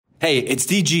Hey, it's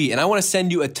DG, and I want to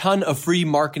send you a ton of free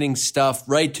marketing stuff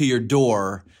right to your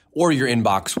door or your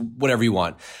inbox, whatever you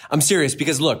want. I'm serious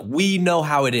because look, we know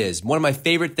how it is. One of my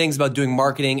favorite things about doing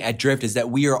marketing at Drift is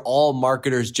that we are all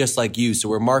marketers just like you. So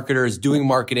we're marketers doing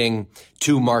marketing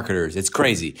to marketers. It's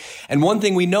crazy. And one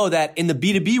thing we know that in the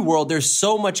B2B world, there's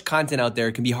so much content out there.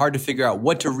 It can be hard to figure out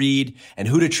what to read and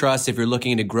who to trust if you're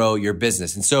looking to grow your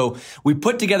business. And so we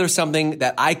put together something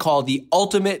that I call the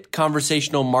ultimate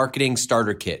conversational marketing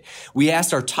starter kit. We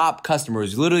asked our top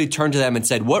customers, literally turned to them and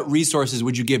said, what resources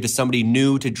would you give to somebody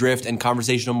new to Drift and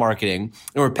conversational marketing?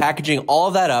 And we're packaging all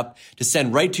of that up to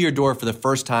send right to your door for the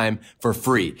first time for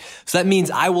free. So that means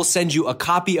I will send you a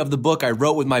copy of the book I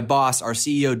wrote with my boss, our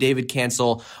CEO, David Cancel,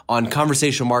 on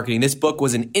conversational marketing. This book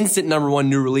was an instant #1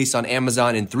 new release on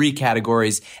Amazon in 3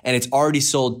 categories, and it's already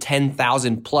sold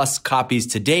 10,000 plus copies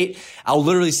to date. I'll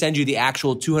literally send you the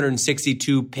actual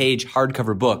 262-page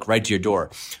hardcover book right to your door.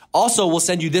 Also, we'll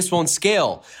send you This Won't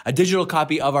Scale, a digital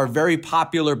copy of our very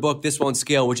popular book, This Won't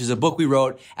Scale, which is a book we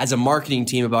wrote as a marketing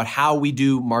team about how we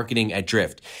do marketing at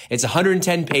Drift. It's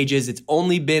 110 pages. It's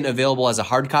only been available as a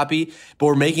hard copy, but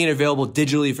we're making it available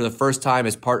digitally for the first time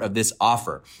as part of this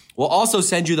offer. We'll also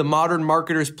send you the Modern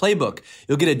Marketer's Playbook.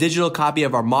 You'll get a digital copy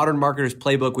of our Modern Marketer's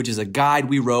Playbook, which is a guide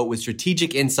we wrote with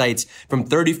strategic insights from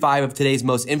 35 of today's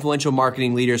most influential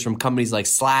marketing leaders from companies like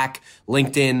Slack,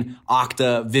 LinkedIn,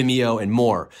 Okta, Vimeo, and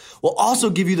more. We'll also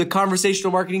give you the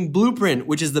Conversational Marketing Blueprint,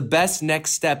 which is the best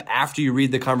next step after you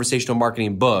read the Conversational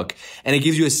Marketing book. And it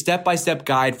gives you a step-by-step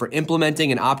guide for implementing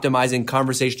and optimizing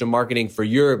conversational marketing for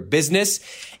your business.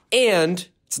 And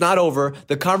it's not over.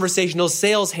 The Conversational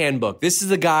Sales Handbook. This is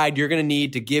the guide you're going to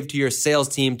need to give to your sales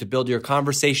team to build your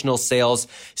conversational sales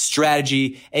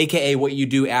strategy, aka what you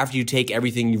do after you take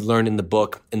everything you've learned in the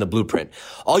book and the blueprint.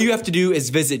 All you have to do is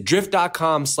visit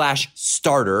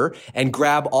drift.com/starter and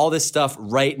grab all this stuff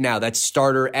right now. That's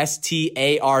starter,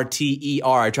 STARTER.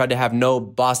 I tried to have no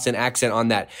Boston accent on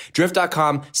that.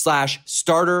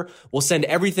 Drift.com/starter. We'll send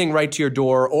everything right to your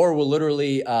door, or we'll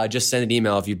literally just send an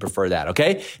email if you'd prefer that,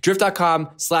 okay?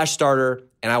 Drift.com/starter,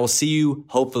 and I will see you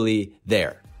hopefully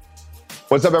there.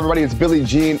 What's up, everybody? It's Billy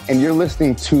Gene, and you're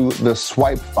listening to The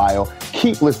Swipe File.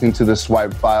 Keep listening to The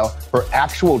Swipe File for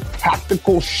actual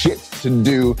tactical shit to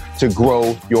do to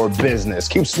grow your business.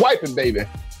 Keep swiping, baby.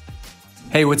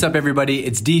 Hey, what's up, everybody?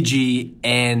 It's DG,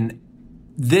 and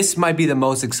this might be the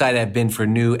most excited I've been for a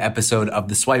new episode of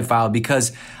The Swipe File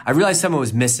because I realized someone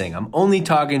was missing. I'm only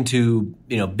talking to,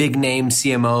 big name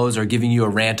CMOs or giving you a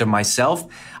rant of myself.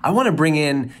 I want to bring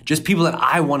in just people that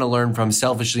I want to learn from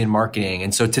selfishly in marketing.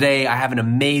 And so today I have an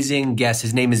amazing guest.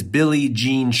 His name is Billy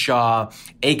Gene Shaw,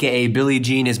 aka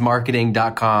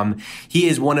BillyGeneIsMarketing.com. He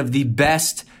is one of the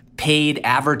best paid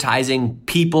advertising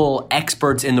people,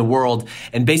 experts in the world.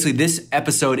 And basically this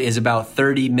episode is about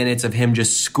 30 minutes of him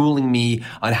just schooling me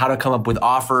on how to come up with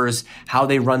offers, how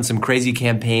they run some crazy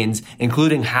campaigns,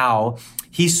 including how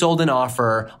he sold an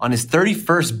offer on his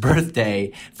 31st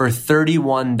birthday for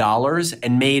 $31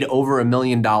 and made over $1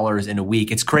 million in a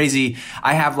week. It's crazy.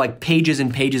 I have like pages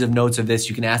and pages of notes of this.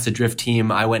 You can ask the Drift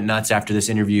team. I went nuts after this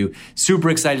interview.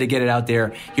 Super excited to get it out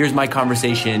there. Here's my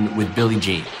conversation with Billy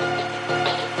Gene.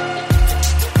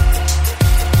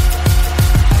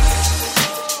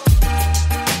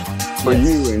 For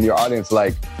you and your audience,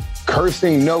 like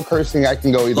cursing, no cursing, I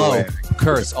can go either way.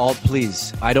 Curse, all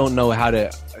please. I don't know how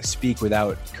to speak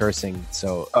without cursing.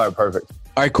 So, all right, perfect.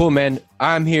 All right, cool, man.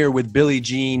 I'm here with Billy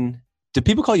Gene. Do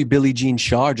people call you Billy Gene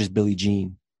Shaw or just Billy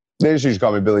Gene? They just usually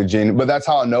call me Billy Gene, but that's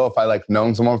how I know if I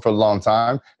known someone for a long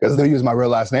time because they use my real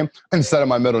last name instead of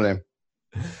my middle name.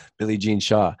 Billy Gene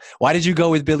Shaw. Why did you go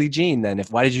with Billy Gene then?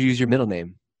 Why did you use your middle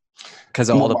name? Because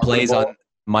of all the plays on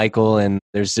Michael, and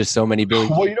there's just so many Billy.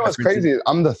 Well, you know what's crazy?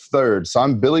 I'm the third. So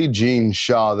I'm Billy Gene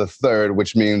Shaw the third,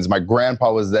 which means my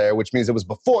grandpa was there, which means it was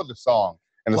before the song.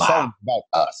 And the song was about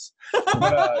us.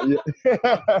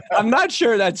 But, I'm not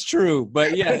sure that's true,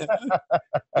 but yeah.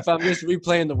 If I'm just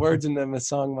replaying the words in the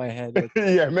song in my head.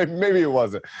 Yeah, maybe it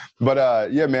wasn't.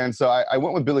 But yeah, man. So I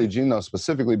went with Billy Gene, though,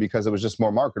 specifically because it was just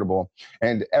more marketable.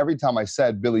 And every time I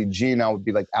said Billy Gene, I would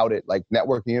be out at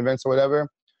networking events or whatever.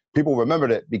 People remembered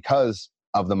it because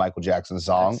of the Michael Jackson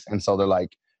song. Nice. And so they're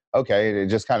like, okay, it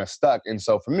just kind of stuck. And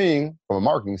so for me, from a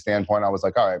marketing standpoint, I was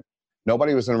like, all right,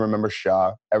 nobody was going to remember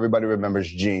Shaw. Everybody remembers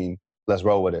Gene. Let's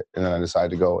roll with it. And then I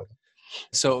decided to go with it.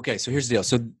 So here's the deal.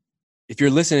 So if you're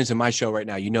listening to my show right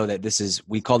now, you know that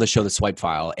we call the show The Swipe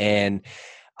File. And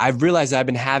I've realized I've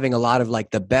been having a lot of like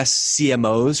the best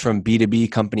CMOs from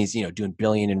B2B companies, doing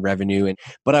billion in revenue.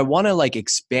 But I want to like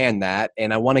expand that,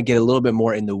 and I want to get a little bit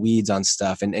more in the weeds on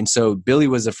stuff. And so Billy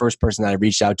was the first person that I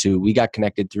reached out to. We got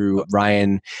connected through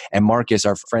Ryan and Marcus,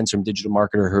 our friends from Digital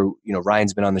Marketer, who,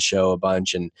 Ryan's been on the show a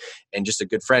bunch and just a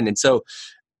good friend. And so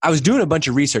I was doing a bunch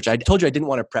of research. I told you I didn't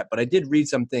want to prep, but I did read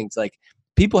some things. Like,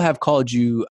 people have called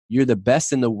you're the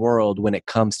best in the world when it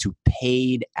comes to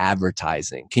paid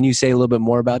advertising. Can you say a little bit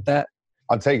more about that?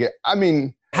 I'll take it. I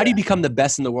mean, how do you become the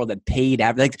best in the world at paid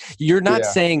advertising? Like, you're not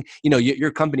saying,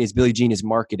 your company is Billy Gene is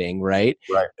marketing, right?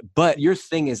 Right. But your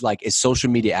thing is social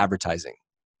media advertising.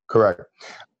 Correct.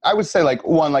 I would say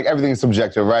everything is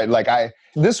subjective, right?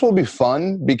 This will be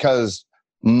fun because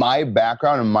my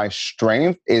background and my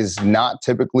strength is not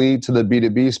typically to the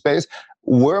B2B space.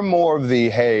 We're more of the,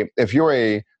 hey, if you're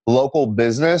a local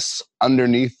business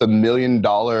underneath $1 million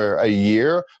a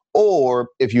year, or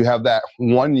if you have that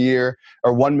 1 year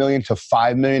or 1 million to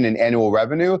 5 million in annual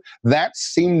revenue, that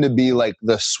seemed to be like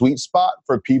the sweet spot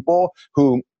for people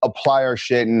who apply our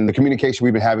shit and the communication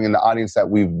we've been having in the audience that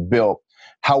we've built.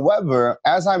 However,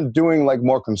 as I'm doing like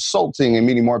more consulting and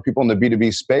meeting more people in the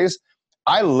B2B space,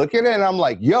 I look at it and I'm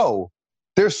like, yo,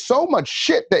 there's so much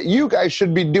shit that you guys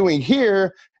should be doing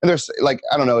here. And there's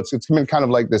I don't know, it's been kind of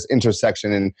like this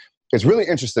intersection, and it's really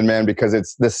interesting, man, because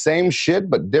it's the same shit,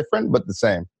 but different, but the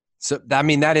same. So,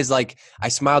 that is I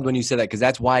smiled when you said that, because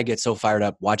that's why I get so fired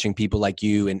up watching people like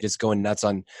you and just going nuts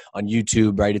on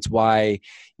YouTube, right? It's why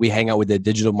we hang out with the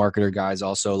digital marketer guys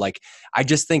also. I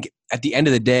just think at the end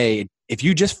of the day, if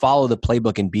you just follow the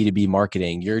playbook in B2B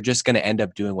marketing, you're just going to end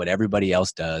up doing what everybody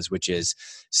else does, which is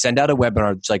send out a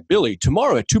webinar. It's like, Billy,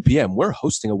 tomorrow at 2 p.m., we're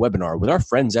hosting a webinar with our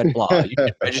friends at blah. You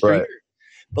can register right. here.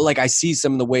 But I see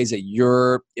some of the ways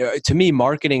that to me,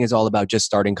 marketing is all about just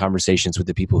starting conversations with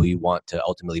the people who you want to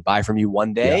ultimately buy from you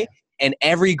one day. Yeah. And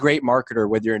every great marketer,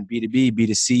 whether you're in B2B,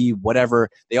 B2C, whatever,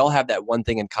 they all have that one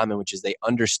thing in common, which is they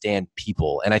understand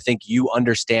people. And I think you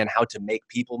understand how to make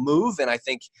people move. And I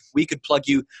think we could plug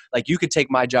you, you could take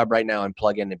my job right now and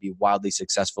plug in and be wildly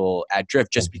successful at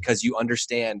Drift just because you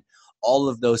understand all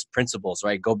of those principles,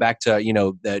 right? Go back to,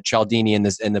 the Cialdini and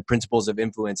the principles of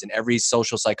influence in every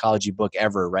social psychology book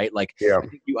ever, right? I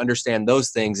think you understand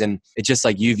those things, and it's just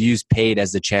you've used paid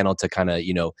as the channel to kind of,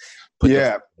 put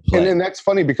and then that's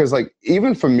funny because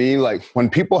even for me, when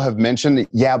people have mentioned,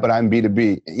 yeah, but I'm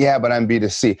B2B, yeah, but I'm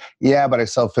B2C, yeah, but I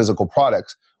sell physical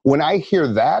products. When I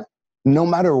hear that, no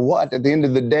matter what, at the end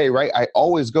of the day, right, I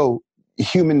always go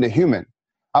human to human.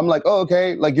 I'm like, oh,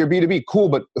 okay, you're B2B, cool,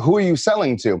 but who are you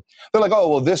selling to? They're like, oh,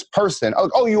 well, this person.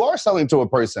 Oh, you are selling to a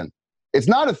person. It's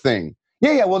not a thing.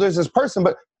 Yeah, well, there's this person,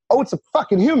 but it's a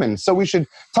fucking human. So we should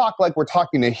talk like we're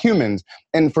talking to humans.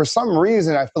 And for some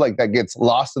reason, I feel like that gets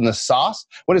lost in the sauce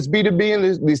when it's B2B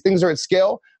and these things are at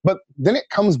scale, but then it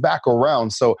comes back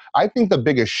around. So I think the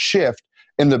biggest shift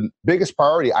and the biggest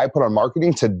priority I put on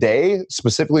marketing today,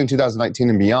 specifically in 2019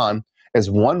 and beyond,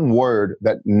 is one word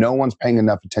that no one's paying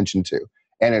enough attention to.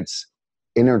 And it's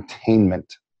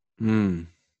entertainment. And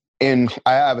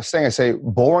I have a saying, I say,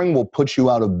 boring will put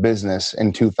you out of business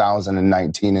in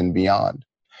 2019 and beyond.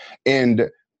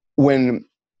 And when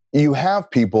you have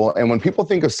people, and when people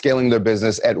think of scaling their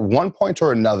business at one point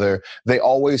or another, they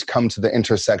always come to the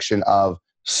intersection of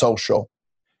social.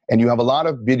 And you have a lot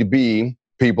of B2B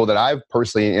people that I've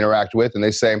personally interact with, and they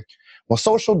say, well,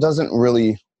 social doesn't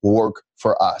really work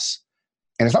for us.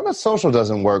 And it's not that social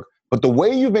doesn't work, but the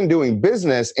way you've been doing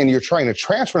business and you're trying to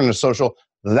transfer into social,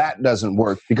 that doesn't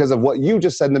work because of what you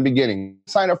just said in the beginning.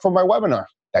 Sign up for my webinar.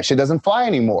 That shit doesn't fly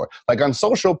anymore. On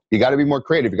social, you got to be more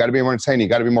creative. You got to be more entertaining. You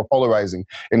got to be more polarizing.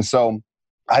 And so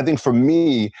I think for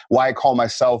me, why I call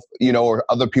myself, or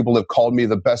other people have called me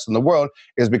the best in the world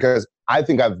is because I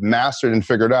think I've mastered and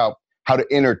figured out how to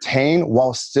entertain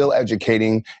while still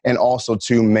educating and also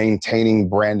to maintaining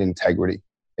brand integrity.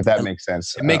 If that makes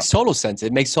sense. It makes total sense.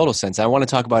 It makes total sense. I want to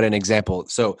talk about an example.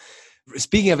 So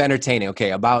speaking of entertaining,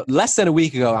 okay, about less than a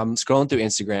week ago, I'm scrolling through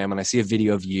Instagram and I see a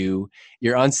video of you.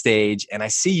 You're on stage and I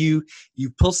see you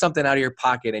pull something out of your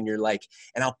pocket and you're like,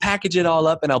 and I'll package it all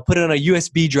up and I'll put it on a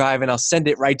USB drive and I'll send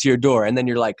it right to your door. And then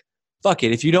you're like, fuck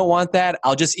it. If you don't want that,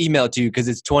 I'll just email it to you because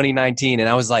it's 2019. And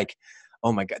I was like,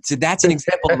 oh my God. So that's an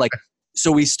example of so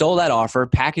we stole that offer,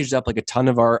 packaged up a ton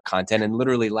of our content, and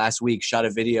literally last week shot a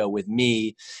video with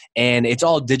me, and it's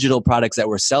all digital products that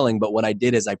we're selling. But what I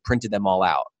did is I printed them all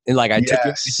out. And I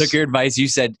took your advice. You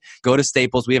said, go to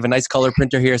Staples. We have a nice color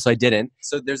printer here. So I didn't.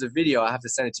 So there's a video. I have to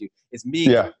send it to you. It's me.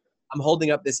 Yeah. I'm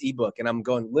holding up this ebook and I'm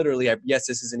going literally, yes,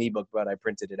 this is an ebook, but I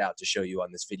printed it out to show you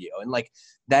on this video. And like,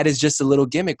 that is just a little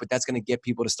gimmick, but that's going to get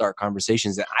people to start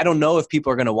conversations. And I don't know if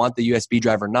people are going to want the USB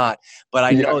drive or not, but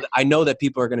I know that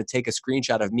people are going to take a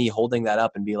screenshot of me holding that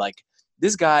up and be like,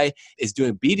 this guy is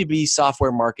doing B2B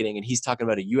software marketing and he's talking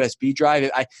about a USB drive.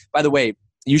 By the way,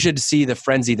 you should see the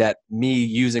frenzy that me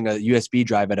using a USB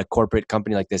drive at a corporate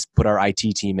company like this put our IT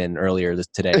team in earlier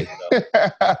today.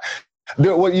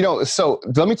 Well, so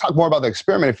let me talk more about the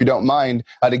experiment, if you don't mind.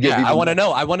 To give I want to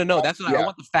know. That's what I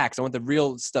want, the facts. I want the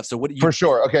real stuff. So what do you? For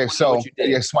sure. Okay. So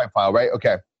swipe file, right?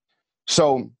 Okay.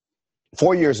 So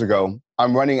 4 years ago,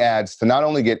 I'm running ads to not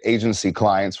only get agency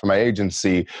clients for my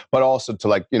agency, but also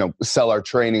to sell our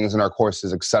trainings and our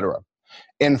courses, etc.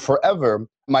 And forever,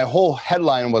 my whole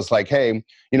headline was like, hey,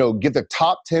 get the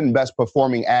top 10 best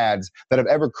performing ads that I've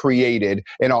ever created,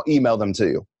 and I'll email them to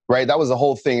you, right? That was the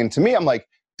whole thing. And to me, I'm like,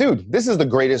 dude, this is the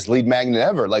greatest lead magnet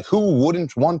ever. Like, who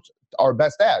wouldn't want our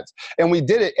best ads? And we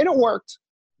did it, and it worked.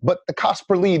 But the cost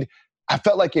per lead, I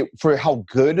felt like for how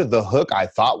good the hook I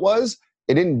thought was,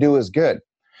 it didn't do as good.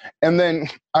 And then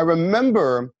I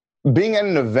remember being at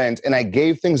an event, and I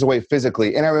gave things away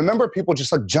physically. And I remember people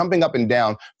just like jumping up and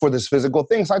down for this physical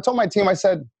thing. So I told my team, I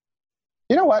said,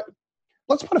 you know what?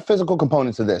 Let's put a physical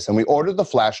component to this. And we ordered the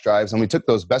flash drives, and we took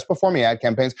those best performing ad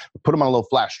campaigns, put them on a little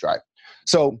flash drive.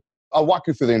 So I'll walk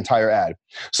you through the entire ad.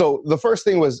 So the first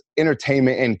thing was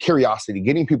entertainment and curiosity,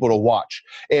 getting people to watch.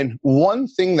 And one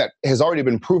thing that has already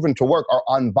been proven to work are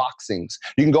unboxings.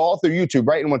 You can go all through YouTube,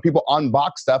 right? And when people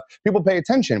unbox stuff, people pay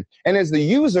attention. And as the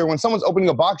user, when someone's opening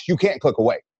a box, you can't click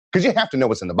away, because you have to know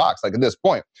what's in the box, like at this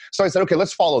point. So I said, okay,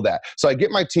 let's follow that. So I get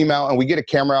my team out, and we get a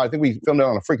camera out. I think we filmed it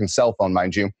on a freaking cell phone,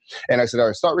 mind you. And I said, all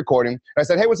right, start recording. And I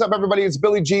said, hey, what's up, everybody? It's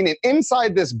Billy Gene. And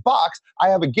inside this box, I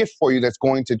have a gift for you that's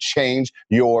going to change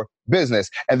your business.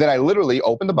 And then I literally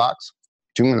opened the box,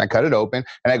 and I cut it open,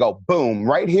 and I go, boom,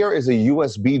 right here is a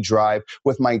USB drive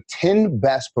with my 10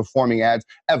 best performing ads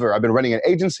ever. I've been running an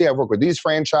agency. I've worked with these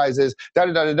franchises,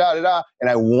 and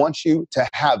I want you to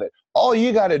have it. All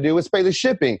you got to do is pay the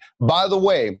shipping. By the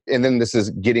way, and then this is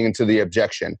getting into the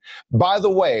objection. By the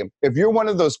way, if you're one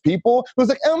of those people who's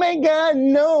like, oh my God,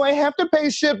 no, I have to pay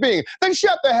shipping, then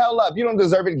shut the hell up. You don't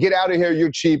deserve it. Get out of here.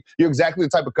 You're cheap. You're exactly the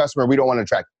type of customer we don't want to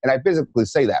attract. And I physically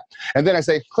say that. And then I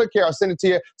say, click here. I'll send it to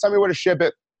you. Tell me where to ship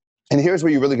it. And here's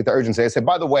where you really get the urgency. I say,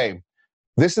 by the way,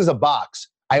 this is a box.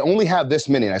 I only have this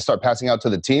many. And I start passing out to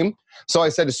the team. So I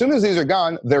said, as soon as these are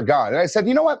gone, they're gone. And I said,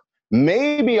 you know what?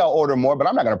 Maybe I'll order more, but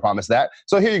I'm not going to promise that.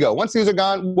 So here you go. Once these are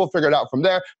gone, we'll figure it out from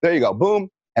there. There you go. Boom.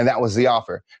 And that was the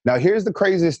offer. Now, here's the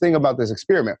craziest thing about this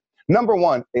experiment. Number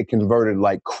one, it converted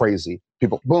like crazy.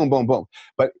 People, boom, boom, boom.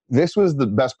 But this was the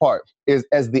best part, is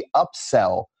as the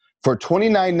upsell for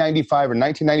 $29.95 or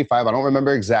 $19.95, I don't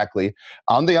remember exactly,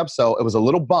 on the upsell, it was a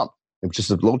little bump. It was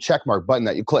just a little check mark button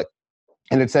that you click.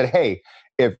 And it said, hey,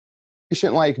 if a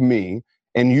patient like me,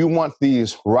 and you want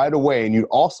these right away, and you'd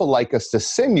also like us to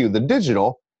send you the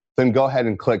digital, then go ahead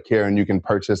and click here and you can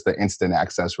purchase the instant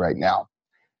access right now.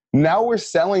 Now we're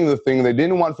selling the thing they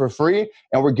didn't want for free,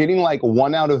 and we're getting like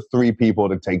 1 out of 3 people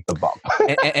to take the bump.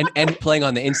 and playing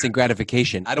on the instant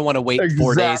gratification. I don't want to wait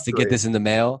 4 days to get this in the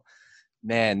mail.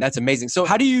 Man, that's amazing. So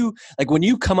how do you, like, when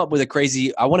you come up with a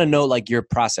crazy, I want to know like your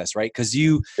process, right? Because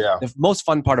the most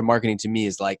fun part of marketing to me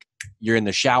is like, you're in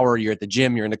the shower, you're at the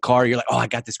gym, you're in the car, you're like, oh, I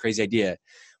got this crazy idea.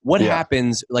 What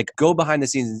happens, like, go behind the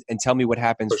scenes and tell me what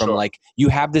happens from like, you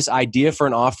have this idea for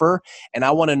an offer, and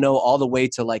I want to know all the way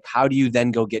to like, how do you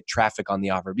then go get traffic on the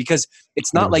offer? Because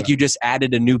it's not like you just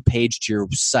added a new page to your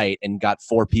site and got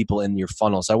 4 people in your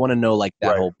funnel. So I want to know like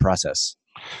that whole process.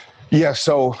 Yeah.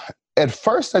 So at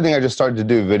first, I think I just started to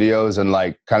do videos and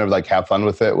like kind of like have fun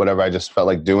with it, whatever I just felt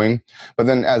like doing. But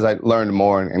then as I learned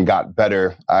more and got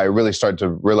better, I really started to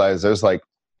realize there's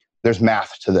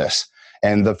math to this.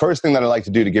 And the first thing that I like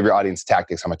to do to give your audience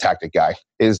tactics, I'm a tactic guy,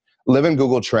 is live in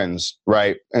Google Trends,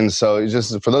 right? And so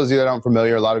just for those of you that aren't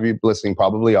familiar, a lot of you listening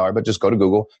probably are, but just go to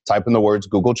Google, type in the words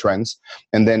Google Trends.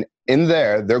 And then in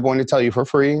there, they're going to tell you for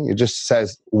free. It just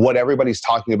says what everybody's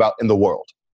talking about in the world.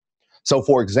 So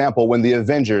for example, when the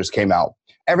Avengers came out,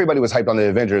 everybody was hyped on the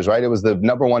Avengers, right? It was the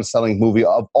 #1 selling movie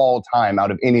of all time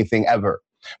out of anything ever.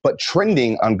 But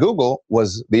trending on Google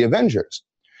was the Avengers.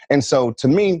 And so to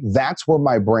me, that's where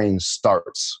my brain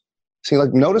starts. See,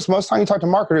 like, notice most time you talk to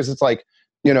marketers, it's like,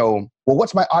 well,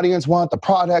 what's my audience want? The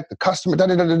product, the customer,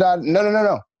 da-da-da-da-da.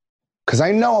 No. Because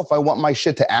I know if I want my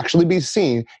shit to actually be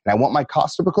seen and I want my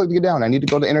cost per click to get down, I need to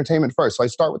go to entertainment first. So I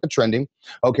start with the trending.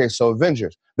 Okay, so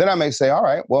Avengers. Then I may say, all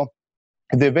right, well,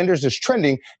 if the Avengers is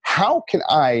trending, how can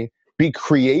I be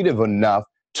creative enough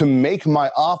to make my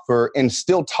offer and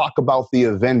still talk about the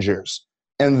Avengers?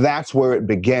 And that's where it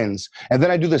begins. And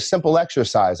then I do this simple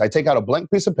exercise. I take out a blank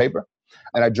piece of paper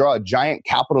and I draw a giant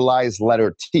capitalized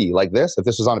letter T like this. If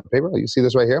this was on a paper, you see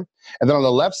this right here. And then on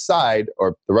the left side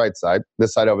or the right side,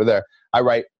 this side over there, I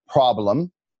write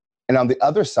problem. And on the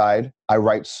other side, I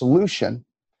write solution.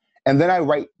 And then I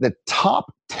write the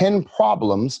top 10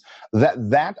 problems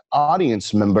that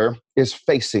audience member is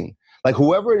facing. Like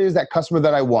whoever it is, that customer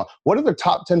that I want, what are the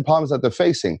top 10 problems that they're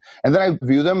facing? And then I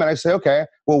view them and I say, okay,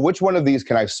 well, which one of these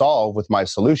can I solve with my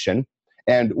solution?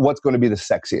 And what's going to be the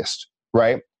sexiest,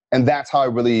 right? And that's how I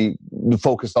really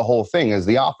focus the whole thing is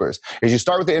the offers. Is you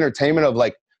start with the entertainment of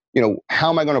like, how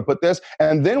am I going to put this?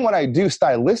 And then what I do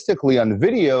stylistically on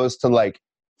videos to like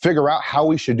figure out how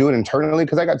we should do it internally,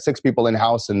 because I got 6 people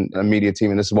in-house and a media team,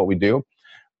 and this is what we do.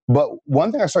 But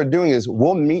one thing I started doing is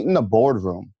we'll meet in the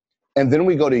boardroom, and then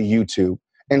we go to YouTube.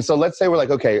 And so let's say we're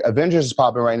like, okay, Avengers is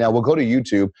popping right now. We'll go to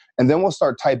YouTube, and then we'll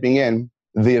start typing in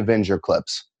the Avenger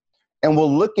clips. And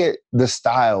we'll look at the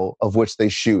style of which they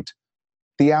shoot,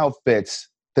 the outfits,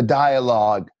 the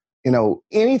dialogue,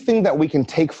 anything that we can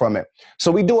take from it.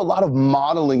 So we do a lot of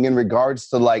modeling in regards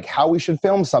to like how we should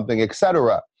film something,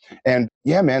 etc. And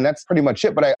yeah, man, that's pretty much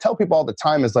it. But I tell people all the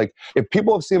time is like, if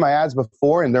people have seen my ads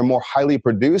before and they're more highly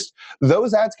produced,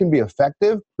 those ads can be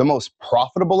effective. The most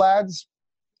profitable ads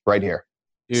right here.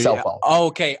 Cell phone. Oh,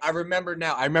 okay. I remember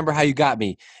now. I remember how you got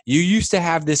me. You used to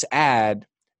have this ad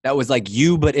that was like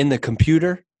you, but in the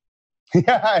computer.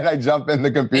 Yeah, and I jump in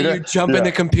the computer. And you jump in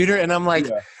the computer, and I'm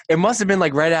like, it must have been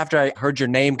like right after I heard your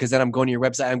name, because then I'm going to your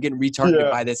website. I'm getting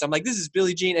retargeted by this. I'm like, this is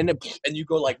Billy Gene, and you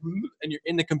go like, and you're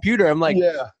in the computer. I'm like,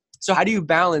 So how do you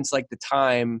balance like the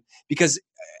time? Because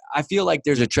I feel like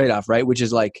there's a trade-off, right? Which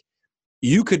is like,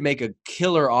 you could make a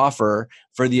killer offer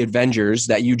for the Avengers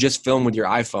that you just filmed with your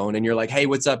iPhone, and you're like, hey,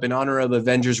 what's up? In honor of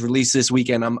Avengers release this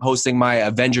weekend, I'm hosting my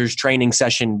Avengers training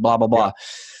session, blah, blah, blah.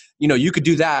 You could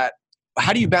do that.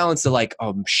 How do you balance the like,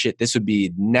 oh shit, this would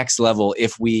be next level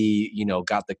if we,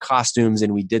 got the costumes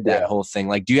and we did that whole thing?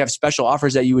 Like, do you have special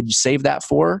offers that you would save that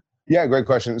for? Yeah, great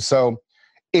question. So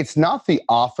it's not the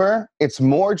offer. It's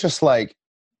more just like,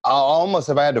 almost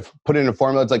if I had to put it in a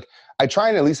formula, it's like, I try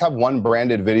and at least have one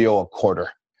branded video a quarter.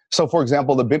 So for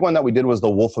example, the big one that we did was the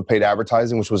Wolf of Paid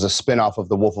Advertising, which was a spinoff of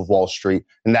the Wolf of Wall Street.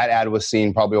 And that ad was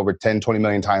seen probably over 10, 20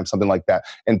 million times, something like that.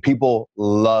 And people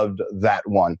loved that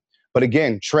one. But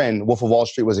again, trend, Wolf of Wall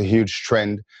Street was a huge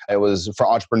trend. It was for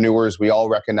entrepreneurs. We all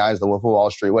recognize the Wolf of Wall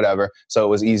Street, whatever. So it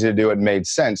was easy to do. It made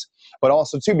sense. But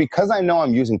also too, because I know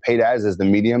I'm using paid ads as the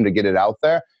medium to get it out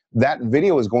there, that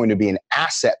video is going to be an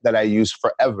asset that I use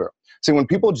forever. See, when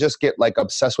people just get like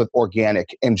obsessed with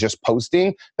organic and just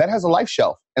posting, that has a life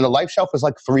shelf. And the life shelf is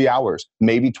like 3 hours,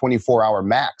 maybe 24-hour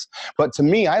max. But to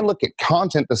me, I look at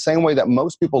content the same way that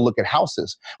most people look at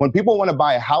houses. When people want to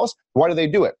buy a house, why do they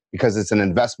do it? Because it's an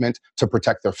investment to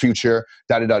protect their future,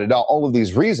 all of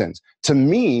these reasons. To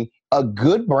me, a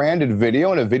good branded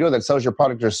video and a video that sells your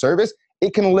product or service,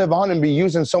 it can live on and be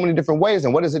used in so many different ways.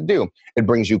 And what does it do? It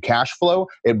brings you cash flow,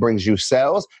 it brings you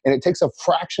sales, and it takes a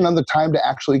fraction of the time to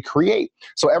actually create.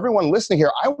 So everyone listening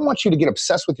here, I want you to get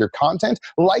obsessed with your content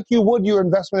like you would your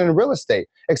investment in real estate,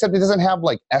 except it doesn't have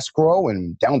like escrow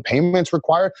and down payments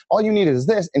required. All you need is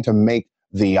this and to make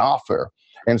the offer.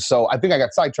 And so I think I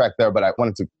got sidetracked there, but I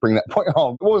wanted to bring that point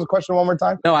home. What was the question one more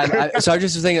time? No, so I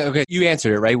just was thinking, okay, you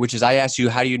answered it, right? Which is I asked you,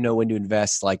 how do you know when to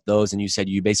invest like those? And you said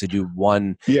you basically do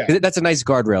one. Yeah. That's a nice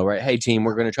guardrail, right? Hey, team,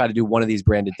 we're going to try to do one of these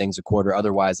branded things a quarter.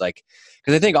 Otherwise,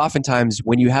 because I think oftentimes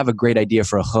when you have a great idea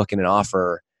for a hook and an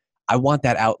offer, I want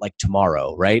that out like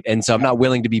tomorrow, right? And so I'm not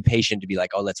willing to be patient to be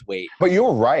like, oh, let's wait. But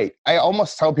you're right. I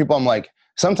almost tell people, I'm like,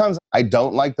 sometimes I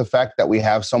don't like the fact that we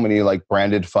have so many like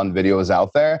branded fun videos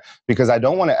out there, because I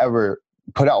don't want to ever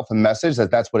put out the message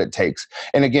that that's what it takes.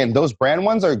 And again, those brand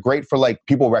ones are great for like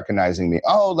people recognizing me.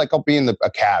 Oh, like I'll be in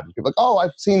a cab. People like, oh,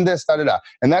 I've seen this,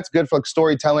 And that's good for like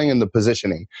storytelling and the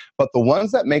positioning. But the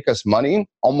ones that make us money,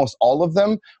 almost all of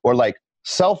them, or like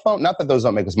cell phone, not that those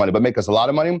don't make us money, but make us a lot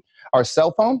of money. Our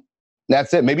cell phone,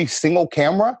 that's it. Maybe single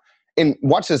camera. And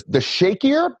watch this, the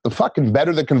shakier, the fucking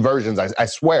better the conversions. I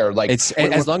swear. Like it's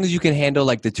as long as you can handle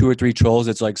like the 2 or 3 trolls,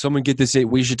 it's like someone get this.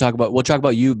 We'll talk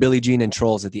about you, Billy Gene, and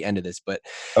trolls at the end of this. But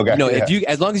if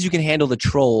as long as you can handle the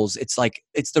trolls, it's like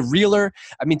it's the realer.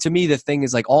 I mean, to me, the thing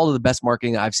is like all of the best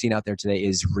marketing I've seen out there today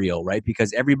is real, right?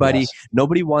 Because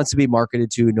nobody wants to be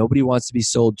marketed to, nobody wants to be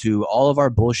sold to. All of our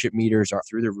bullshit meters are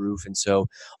through the roof, and so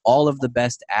all of the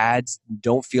best ads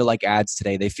don't feel like ads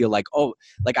today. They feel like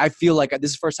I feel like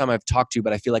this is the first time I've talked to you,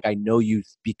 but I feel like I know you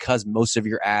because most of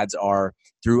your ads are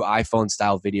through iPhone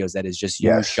style videos. That is just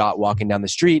you shot walking down the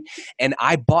street. And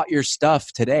I bought your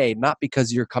stuff today, not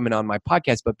because you're coming on my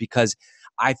podcast, but because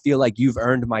I feel like you've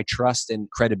earned my trust and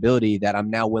credibility that I'm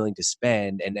now willing to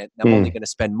spend. And I'm only going to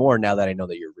spend more now that I know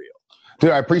that you're real. Dude,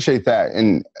 I appreciate that.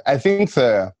 And I think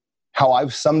how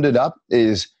I've summed it up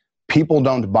is people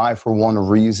don't buy for one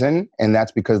reason, and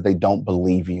that's because they don't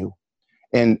believe you.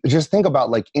 And just think about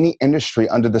like any industry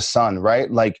under the sun, right?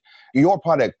 Like your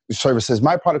product, services,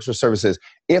 my products or services,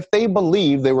 if they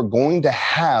believe they were going to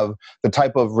have the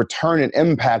type of return and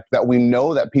impact that we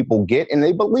know that people get, and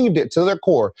they believed it to their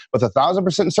core with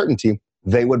 1,000% certainty,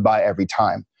 they would buy every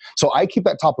time. So I keep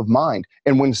that top of mind.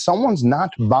 And when someone's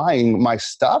not buying my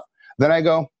stuff, then I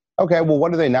go, okay, well,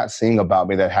 what are they not seeing about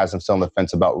me that has them still on the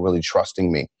fence about really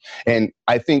trusting me? And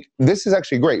I think this is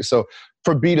actually great. So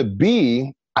for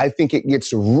B2B, I think it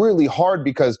gets really hard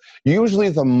because usually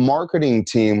the marketing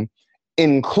team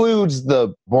includes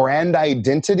the brand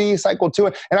identity cycle to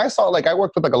it. And I saw, like, I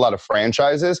worked with like a lot of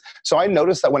franchises. So I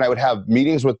noticed that when I would have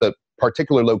meetings with the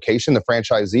particular location, the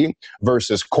franchisee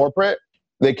versus corporate,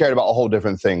 they cared about a whole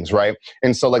different things, right?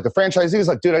 And so like the franchisee is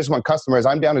like, dude, I just want customers.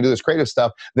 I'm down to do this creative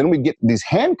stuff. Then we get these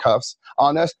handcuffs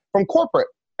on us from corporate.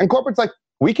 And corporate's like,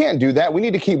 we can't do that. We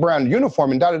need to keep brand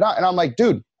uniform and da-da-da. And I'm like,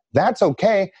 dude, that's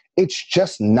okay. It's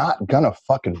just not gonna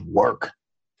fucking work.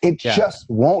 It just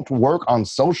won't work on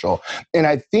social. And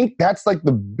I think that's like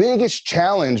the biggest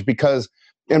challenge, because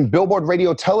in billboard,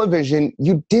 radio, television,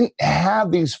 you didn't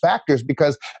have these factors,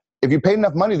 because if you paid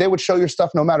enough money, they would show your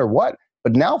stuff no matter what.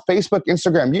 But now Facebook,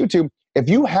 Instagram, YouTube, if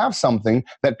you have something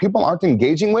that people aren't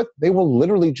engaging with, they will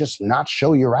literally just not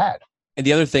show your ad. And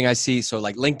the other thing I see, so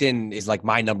like LinkedIn is like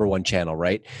my number one channel,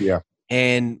 right? Yeah.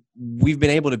 And we've been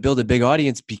able to build a big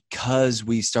audience because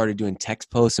we started doing text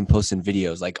posts and posting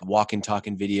videos, like walking,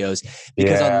 talking videos.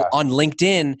 Because on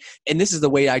LinkedIn, and this is the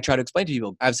way I try to explain to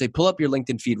people, I would say, pull up your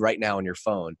LinkedIn feed right now on your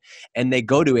phone. And they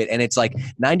go to it, and it's like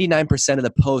 99% of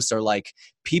the posts are like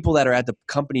people that are at the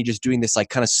company just doing this like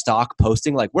kind of stock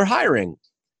posting, like, we're hiring.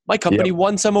 My company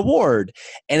won some award.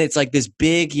 And it's like this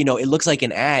big, it looks like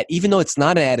an ad. Even though it's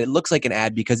not an ad, it looks like an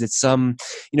ad because it's some,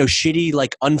 shitty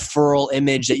like unfurl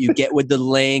image that you get with the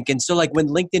link. And so like when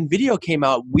LinkedIn video came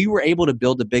out, we were able to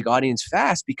build a big audience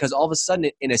fast, because all of a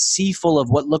sudden in a sea full of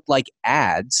what looked like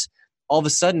ads, all of a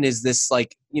sudden is this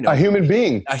like, a human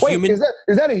being. Human. Is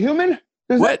that a human?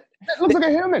 What? That looks like a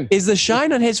human. Is the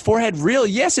shine on his forehead real?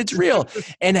 Yes, it's real.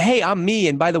 And hey, I'm me.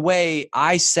 And by the way,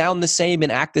 I sound the same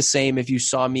and act the same if you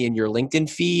saw me in your LinkedIn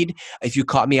feed, if you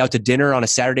caught me out to dinner on a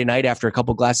Saturday night after a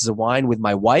couple glasses of wine with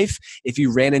my wife, if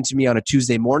you ran into me on a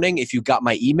Tuesday morning, if you got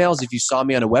my emails, if you saw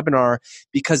me on a webinar,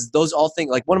 because those all things,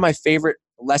 like one of my favorite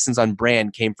lessons on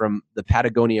brand came from the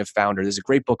Patagonia founder. There's a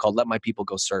great book called Let My People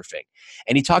Go Surfing.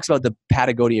 And he talks about the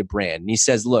Patagonia brand. And he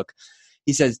says,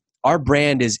 our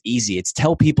brand is easy. It's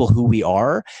tell people who we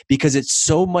are, because it's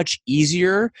so much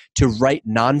easier to write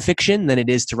nonfiction than it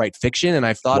is to write fiction. And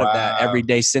I've thought of that every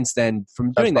day since then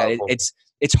from doing that.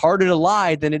 It's harder to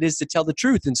lie than it is to tell the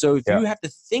truth. And so if you have to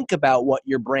think about what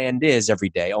your brand is every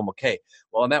day, okay,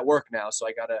 well, I'm at work now, so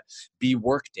I got to be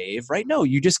work Dave, right? No,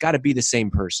 you just got to be the same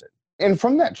person. And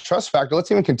from that trust factor, let's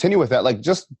even continue with that. Like,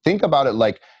 just think about it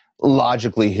like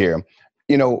logically here.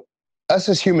 Us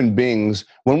as human beings,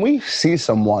 when we see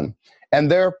someone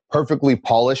and they're perfectly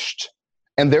polished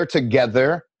and they're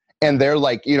together and they're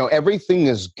like, everything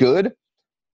is good,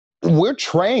 we're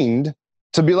trained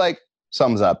to be like,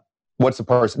 thumbs up. What's the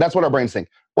person? That's what our brains think.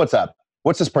 What's up?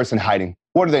 What's this person hiding?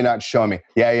 What are they not showing me?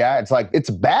 Yeah. It's like, it's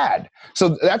bad.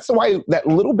 So that's why that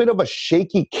little bit of a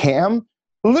shaky cam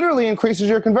literally increases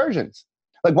your conversions.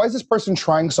 Like, why is this person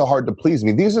trying so hard to please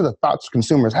me? These are the thoughts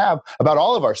consumers have about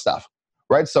all of our stuff.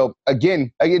 Right. So again,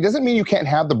 it doesn't mean you can't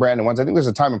have the branded ones. I think there's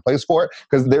a time and place for it,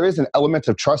 because there is an element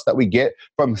of trust that we get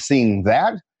from seeing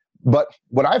that. But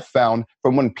what I've found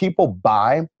from when people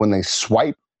buy, when they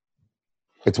swipe,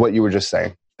 it's what you were just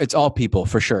saying. It's all people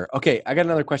for sure. Okay. I got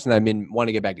another question that I've been wanting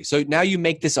to get back to. So now you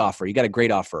make this offer. You got a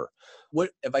great offer.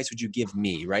 What advice would you give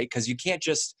me? Right. Because you can't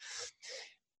just,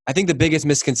 I think the biggest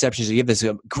misconception is you give this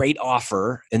a great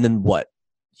offer and then what?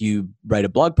 You write a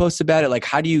blog post about it. Like,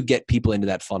 how do you get people into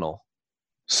that funnel?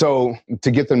 So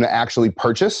to get them to actually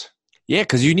purchase? Yeah,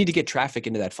 because you need to get traffic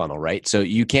into that funnel, right? So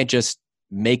you can't just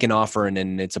make an offer and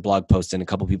then it's a blog post and a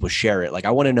couple people share it. Like,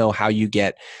 I want to know how you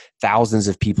get thousands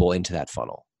of people into that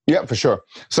funnel. Yeah, for sure.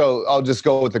 So I'll just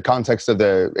go with the context of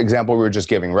the example we were just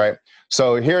giving, right?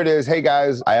 So here it is. Hey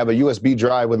guys, I have a USB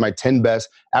drive with my 10 best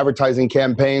advertising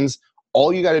campaigns.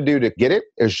 All you got to do to get it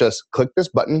is just click this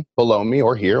button below me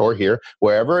or here,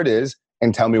 wherever it is,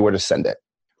 and tell me where to send it.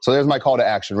 So there's my call to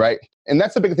action, right? And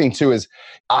that's the big thing too, is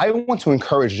I want to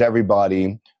encourage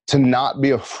everybody to not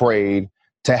be afraid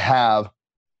to have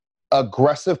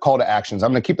aggressive call to actions.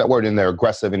 I'm going to keep that word in there,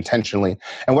 aggressive, intentionally.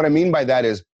 And what I mean by that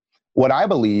is, what I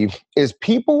believe is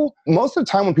people, most of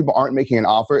the time when people aren't making an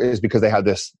offer is because they have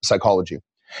this psychology.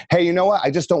 Hey, you know what?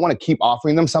 I just don't want to keep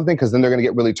offering them something because then they're going to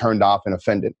get really turned off and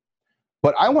offended.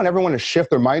 But I want everyone to shift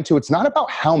their mind to, it's not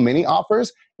about how many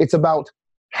offers, it's about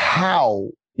how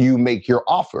you make your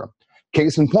offer.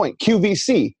 Case in point,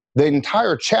 QVC, the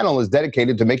entire channel is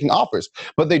dedicated to making offers,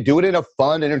 but they do it in a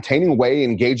fun, entertaining way,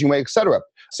 engaging way, etc.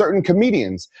 Certain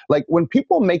comedians, like when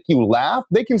people make you laugh,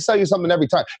 they can sell you something every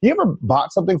time. You ever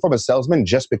bought something from a salesman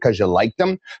just because you like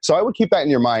them? So I would keep that in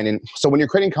your mind. And so when you're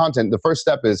creating content, the first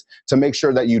step is to make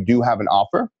sure that you do have an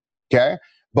offer, okay?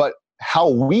 But how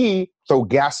we throw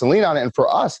gasoline on it, and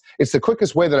for us, it's the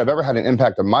quickest way that I've ever had an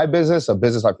impact on my business, a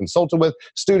business I've consulted with,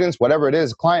 students, whatever it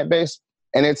is, client base,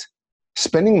 and it's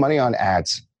spending money on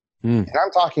ads. And I'm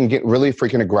talking get really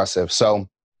freaking aggressive. So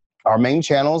our main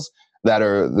channels that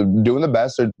are doing the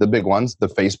best are the big ones, the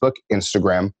Facebook,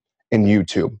 Instagram, and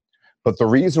YouTube. But the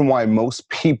reason why most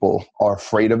people are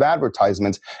afraid of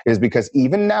advertisements is because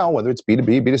even now, whether it's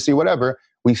B2B, B2C, whatever,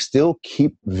 we still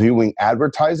keep viewing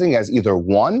advertising as either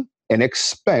one, an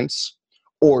expense,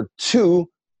 or two,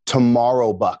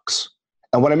 tomorrow bucks.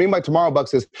 And what I mean by tomorrow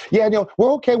bucks is, yeah,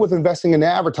 we're okay with investing in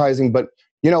advertising, but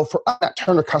for us, that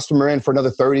turn a customer in for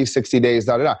another 30, 60 days,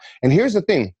 And here's the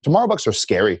thing, tomorrow bucks are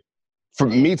scary. For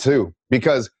me too,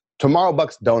 because tomorrow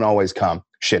bucks don't always come.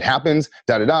 Shit happens,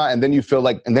 and then you feel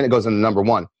like, and then it goes into number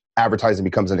one, advertising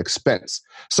becomes an expense.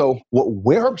 So what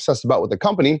we're obsessed about with the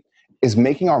company is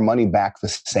making our money back the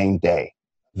same day.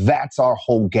 That's our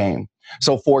whole game.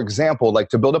 So for example, like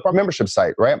to build up our membership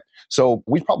site, right? So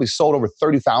we've probably sold over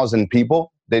 30,000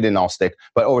 people. They didn't all stick,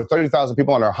 but over 30,000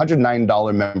 people on our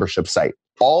 $109 membership site,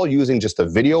 all using just a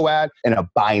video ad and a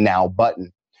buy now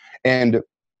button. And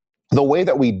the way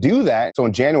that we do that, so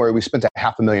in January, we spent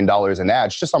 $500,000 in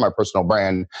ads just on my personal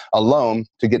brand alone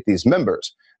to get these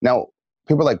members. Now,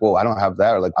 people are like, well, I don't have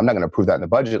that, or like, I'm not going to approve that in the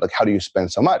budget. Like, how do you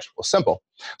spend so much? Well, simple.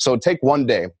 So take one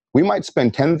day. We might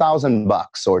spend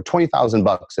 $10,000 or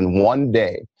 $20,000 in one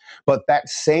day, but that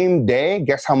same day,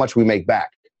 guess how much we make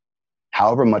back?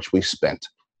 However much we spent.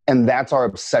 And that's our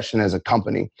obsession as a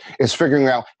company, is figuring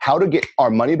out how to get our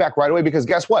money back right away. Because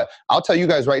guess what? I'll tell you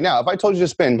guys right now, if I told you to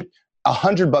spend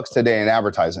 $100 today in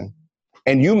advertising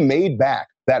and you made back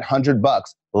that $100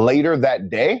 later that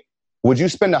day, would you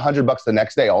spend $100 the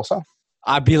next day also?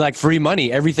 I'd be like, free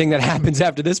money. Everything that happens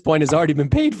after this point has already been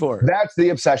paid for. That's the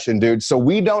obsession, dude. So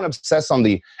we don't obsess on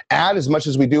the ad as much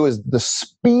as we do is the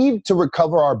speed to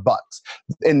recover our bucks.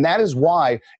 And that is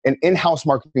why an in-house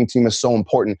marketing team is so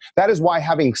important. That is why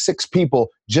having 6 people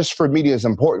just for media is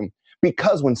important.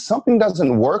 Because when something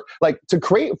doesn't work, like to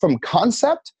create from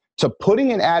concept to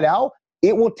putting an ad out,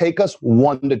 it will take us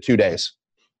 1 to 2 days,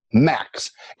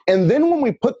 max. And then when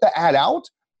we put the ad out,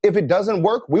 if it doesn't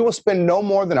work, we will spend no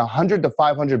more than $100 to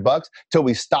 $500 till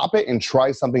we stop it and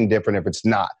try something different if it's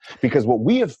not. Because what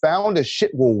we have found is shit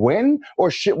will win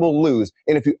or shit will lose.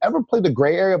 And if you ever play the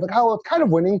gray area of like, oh, it's kind of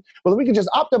winning, but we can just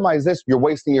optimize this, you're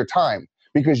wasting your time.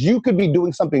 Because you could be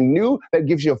doing something new that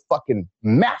gives you a fucking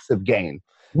massive gain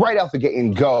right out the gate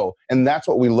and go. And that's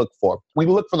what we look for. We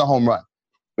look for the home run.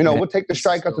 We'll take the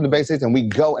strike out to the bases and we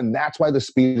go. And that's why the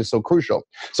speed is so crucial.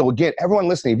 So again, everyone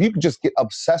listening, if you could just get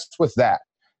obsessed with that,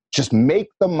 just make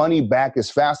the money back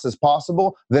as fast as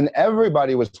possible, then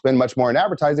everybody would spend much more in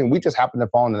advertising. We just happen to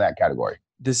fall into that category.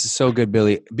 This is so good,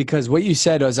 Billy, because what you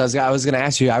said was, I was going to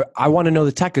ask you, I want to know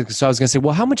the tactics. So I was going to say,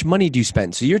 well, how much money do you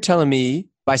spend? So you're telling me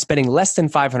by spending less than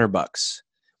 $500,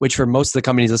 which for most of the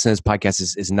companies listening to this podcast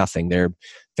is nothing. They're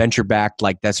venture backed,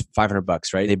 like that's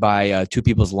 $500, right? They buy 2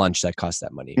 people's lunch that costs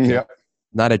that money. Okay? Yeah.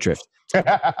 Not a drift.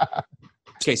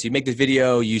 Okay, so you make this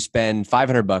video, you spend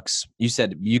 $500. You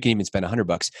said you can even spend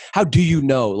 $100. How do you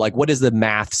know? Like, what does the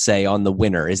math say on the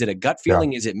winner? Is it a gut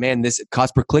feeling? Yeah. Is it, man, this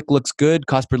cost per click looks good,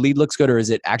 cost per lead looks good, or is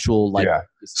it actual like? Yeah.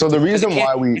 So the reason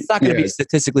why it's not going to be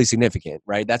statistically significant,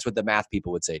 right? That's what the math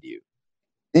people would say to you.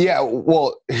 Yeah.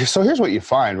 Well, so here's what you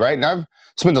find, right? And I've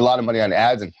spent a lot of money on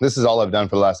ads, and this is all I've done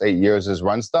for the last 8 years is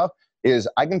run stuff. Is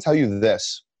I can tell you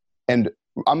this, and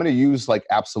I'm going to use like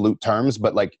absolute terms,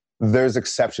 but like, there's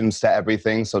exceptions to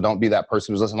everything. So don't be that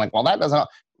person who's listening like, well, that doesn't,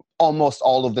 almost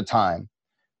all of the time.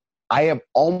 I have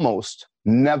almost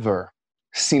never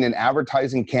seen an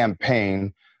advertising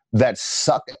campaign that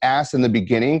sucked ass in the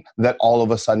beginning that all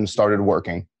of a sudden started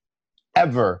working.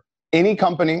 Ever. Any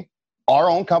company, our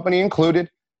own company included,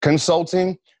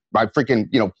 consulting, by freaking,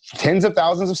 tens of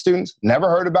thousands of students, never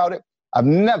heard about it. I've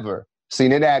never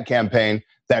seen an ad campaign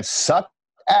that sucked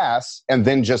ass and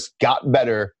then just got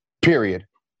better, period.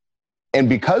 And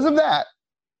because of that,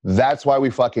 that's why we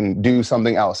fucking do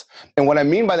something else. And what I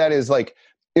mean by that is like,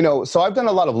 so I've done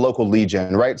a lot of local lead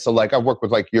gen, right? So like I've worked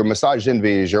with like your Massage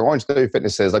Envies, your Orange Theory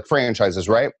Fitnesses, like franchises,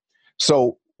 right?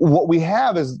 So what we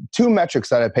have is two metrics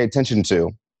that I pay attention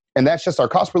to, and that's just our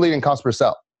cost per lead and cost per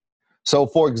sell. So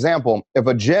for example, if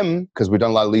a gym, because we've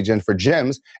done a lot of lead gen for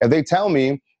gyms, if they tell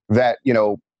me that,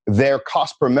 their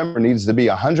cost per member needs to be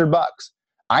 $100,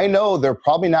 I know they're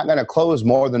probably not going to close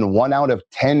more than 1 out of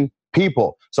 10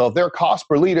 people. So if their cost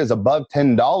per lead is above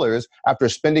 $10 after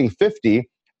spending $50,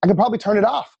 I can probably turn it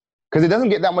off because it doesn't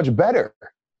get that much better,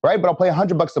 right? But I'll pay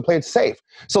 $100 to play it safe.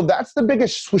 So that's the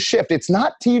biggest shift. It's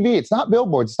not TV. It's not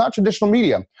billboards. It's not traditional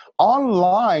media.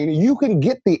 Online, you can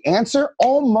get the answer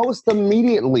almost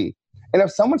immediately. And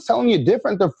if someone's telling you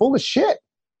different, they're full of shit.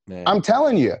 Man. I'm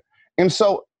telling you. And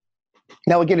so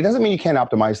now, again, it doesn't mean you can't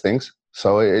optimize things.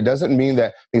 So it doesn't mean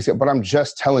that things, but I'm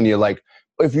just telling you, like,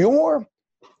 if you're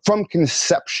from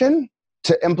conception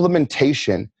to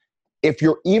implementation, if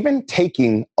you're even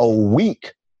taking a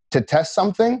week to test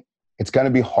something, it's going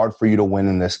to be hard for you to win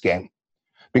in this game.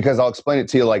 Because I'll explain it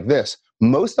to you like this.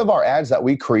 Most of our ads that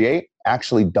we create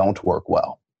actually don't work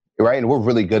well, right? And we're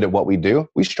really good at what we do.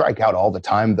 We strike out all the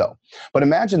time, though. But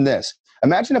imagine this.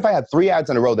 Imagine if I had 3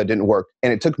 ads in a row that didn't work,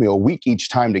 and it took me a week each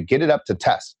time to get it up to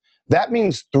test. That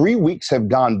means 3 weeks have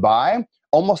gone by,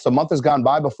 almost a month has gone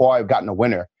by before I've gotten a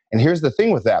winner. And here's the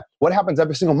thing with that. What happens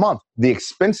every single month? The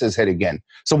expenses hit again.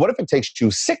 So what if it takes you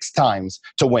 6 times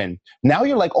to win? Now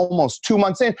you're like almost 2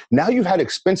 months in. Now you've had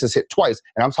expenses hit twice.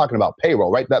 And I'm talking about payroll,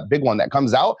 right? That big one that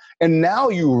comes out. And now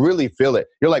you really feel it.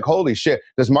 You're like, holy shit,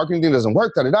 this marketing thing doesn't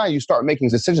work. Da-da-da. You start making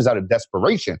decisions out of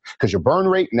desperation because your burn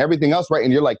rate and everything else, right?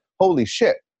 And you're like, holy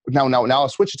shit. Now I'll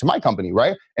switch it to my company,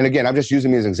 right? And again, I'm just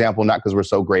using me as an example, not because we're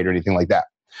so great or anything like that.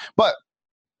 But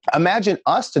imagine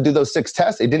us to do those 6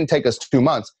 tests. It didn't take us 2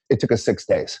 months. It took us 6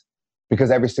 days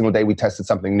because every single day we tested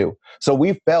something new. So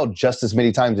we failed just as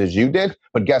many times as you did.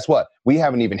 But guess what? We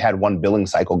haven't even had one billing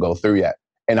cycle go through yet.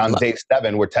 And on day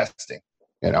 7, we're testing.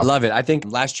 I love it. I think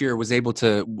last year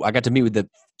I got to meet with the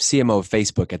CMO of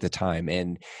Facebook at the time.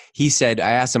 And he said,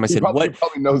 I asked him, I said, what? He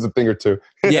probably knows a thing or two.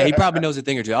 Yeah, he probably knows a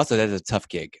thing or two. Also, that's a tough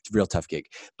gig. It's a real tough gig.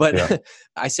 But yeah.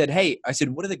 I said,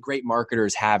 what do the great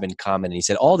marketers have in common? And he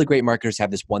said, all the great marketers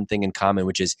have this one thing in common,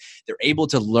 which is they're able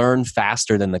to learn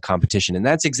faster than the competition. And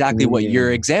that's exactly what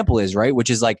your example is, right?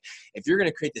 Which is like, if you're going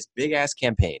to create this big ass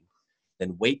campaign,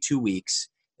 then wait 2 weeks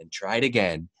and try it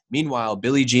again. Meanwhile,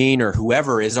 Billie Jean or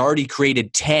whoever has already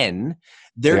created 10.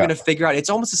 They're going to figure out. It's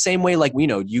almost the same way like,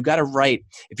 you got to write.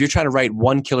 If you're trying to write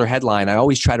one killer headline, I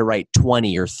always try to write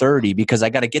 20 or 30 because I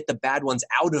got to get the bad ones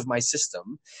out of my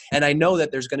system. And I know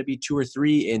that there's going to be 2 or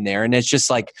 3 in there. And it's just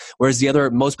like, whereas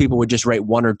most people would just write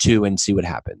 1 or 2 and see what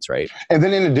happens, right? And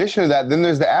then in addition to that, then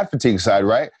there's the ad fatigue side,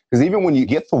 right? Because even when you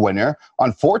get the winner,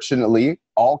 unfortunately,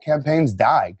 all campaigns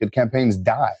die. Good campaigns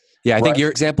die. Yeah, I think your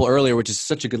example earlier, which is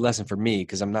such a good lesson for me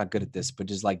because I'm not good at this, but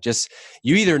just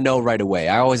you either know right away.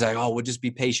 I always like, we'll just be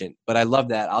patient. But I love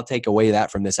that. I'll take away that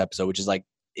from this episode, which is like,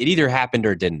 it either happened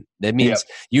or didn't. That means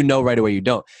you know right away you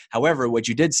don't. However, what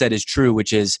you did said is true,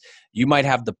 which is you might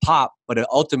have the pop, but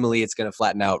ultimately it's going to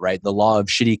flatten out, right? The law of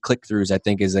shitty click-throughs, I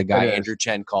think, is a guy, Andrew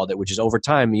Chen, called it, which is over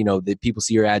time, that people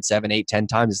see your ad 7, 8, 10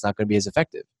 times, it's not going to be as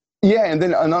effective. Yeah, and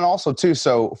then also too,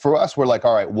 so for us, we're like,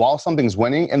 all right, while something's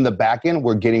winning in the back end,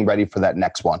 we're getting ready for that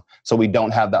next one. So we don't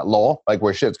have that lull, like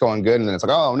where shit's going good, and then it's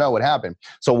like, oh no, what happened?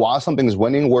 So while something's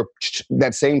winning, we're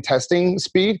that same testing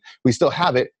speed, we still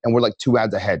have it, and we're like 2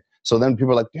 ads ahead. So then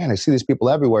people are like, man, I see these people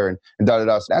everywhere, and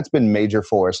da-da-da. So that's been major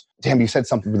for us. Damn, you said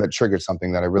something that triggered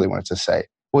something that I really wanted to say.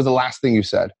 What was the last thing you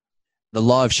said? The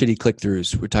law of shitty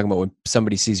click-throughs. We're talking about when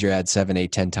somebody sees your ad 7,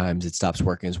 8, 10 times, it stops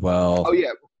working as well. Oh, yeah.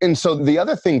 And so the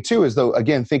other thing too is though,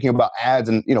 again, thinking about ads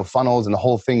and, funnels and the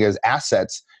whole thing as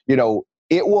assets,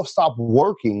 it will stop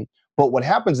working. But what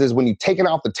happens is when you take it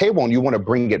off the table and you want to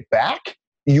bring it back,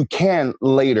 you can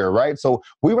later, right? So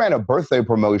we ran a birthday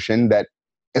promotion that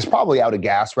is probably out of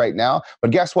gas right now.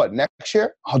 But guess what? Next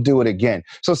year, I'll do it again.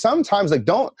 So sometimes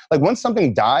once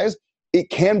something dies, it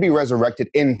can be resurrected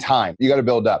in time. You got to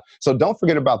build up. So don't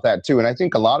forget about that too. And I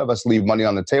think a lot of us leave money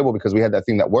on the table because we had that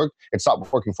thing that worked. It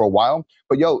stopped working for a while.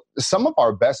 But some of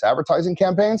our best advertising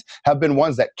campaigns have been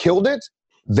ones that killed it.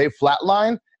 They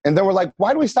flatline. And then we're like,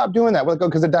 why do we stop doing that? We're like,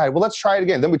 because it died. Well, let's try it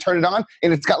again. Then we turn it on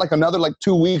and it's got like another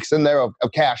 2 weeks in there of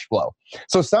cash flow.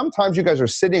 So sometimes you guys are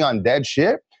sitting on dead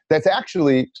shit that's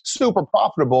actually super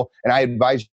profitable. And I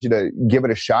advise you to give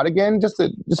it a shot again, just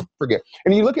forget.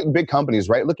 And you look at big companies,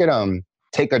 right? Look at,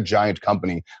 take a giant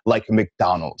company like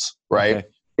McDonald's, right? Okay.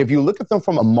 If you look at them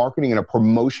from a marketing and a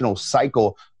promotional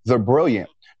cycle they're brilliant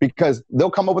because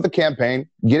they'll come up with a campaign,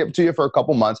 get it to you for a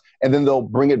couple months, and then they'll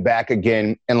bring it back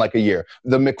again in like a year.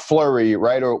 The McFlurry,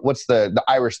 right? Or what's the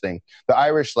Irish thing? The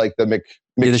Irish, like the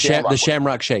the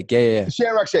Shamrock Shake. Yeah. The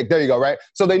Shamrock Shake. There you go, right?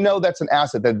 So they know that's an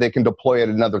asset that they can deploy at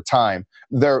another time.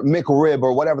 Their McRib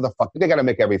or whatever the fuck. They got to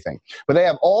make everything. But they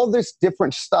have all this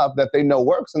different stuff that they know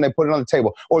works and they put it on the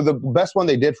table. Or the best one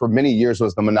they did for many years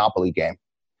was the Monopoly game.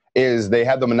 Is they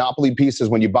had the Monopoly pieces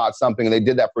when you bought something, and they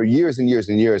did that for years and years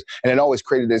and years, and it always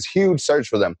created this huge surge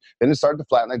for them. Then it started to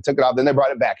flatten, they took it off, then they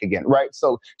brought it back again, right?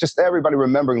 So just everybody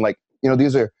remembering, like,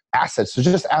 these are assets. They're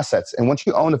just assets. And once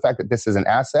you own the fact that this is an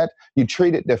asset, you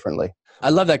treat it differently. I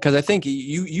love that because I think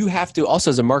you have to also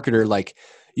as a marketer, like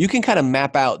you can kind of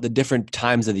map out the different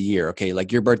times of the year. Okay.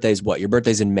 Like your birthday's what? Your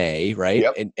birthday's in May, right?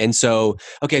 Yep. And so,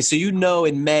 okay. So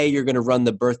in May, you're going to run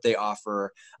the birthday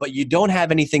offer, but you don't have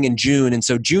anything in June. And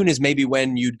so June is maybe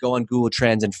when you'd go on Google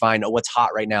Trends and find what's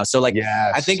hot right now. So like,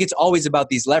 yes. I think it's always about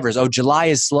these levers. Oh, July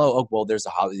is slow. Oh, well, there's a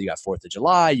holiday. You got 4th of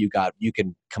July. You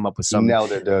can come up with some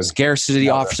scarcity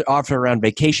offer around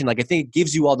vacation. Like I think it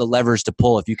gives you all the levers to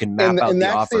pull if you can map out the offers. And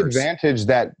that's the advantage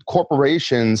that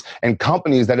corporations and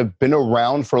companies that have been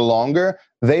around for longer,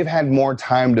 they've had more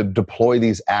time to deploy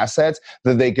these assets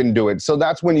that they can do it. So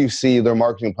that's when you see their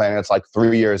marketing plan, it's like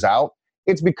 3 years out.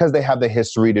 It's because they have the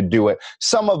history to do it.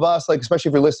 Some of us, like especially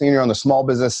if you're listening and you're on the small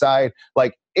business side,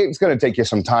 like it's going to take you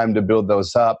some time to build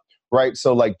those up. Right.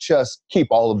 So like just keep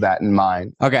all of that in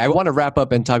mind. Okay. I want to wrap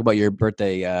up and talk about your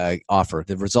birthday offer.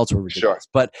 The results were ridiculous. Sure.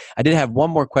 But I did have one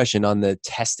more question on the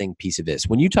testing piece of this.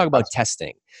 When you talk about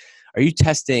testing, are you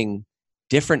testing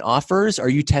different offers? Or are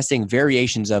you testing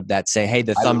variations of that, say, hey,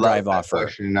 the thumb drive offer?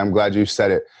 Question, I'm glad you said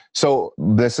it. So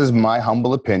this is my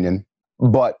humble opinion,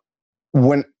 but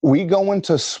when we go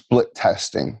into split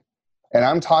testing, and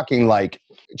I'm talking like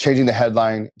changing the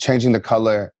headline, changing the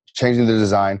color, changing the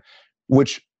design,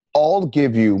 which all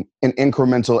give you an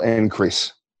incremental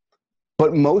increase.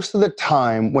 But most of the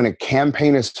time when a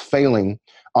campaign is failing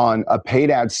on a paid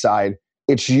ad side,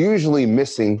 it's usually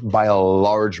missing by a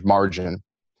large margin.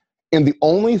 And the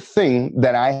only thing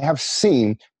that I have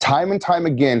seen time and time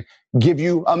again give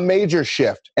you a major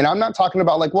shift, and I'm not talking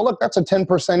about like, well, look, that's a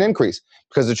 10% increase.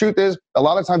 Because the truth is, a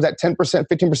lot of times that 10%,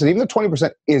 15%, even the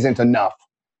 20% isn't enough,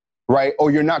 right?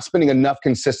 Or you're not spending enough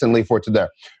consistently for it to there.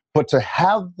 But to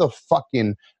have the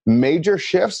fucking major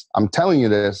shifts, I'm telling you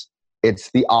this,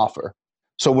 it's the offer.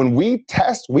 So when we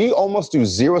test, we almost do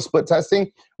zero split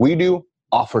testing. We do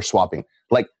offer swapping.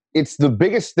 Like it's the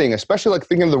biggest thing, especially like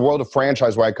thinking of the world of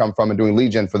franchise where I come from and doing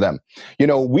lead gen for them.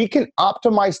 We can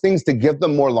optimize things to give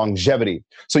them more longevity.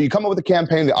 So you come up with a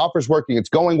campaign, the offer's working, it's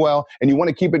going well, and you want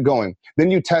to keep it going.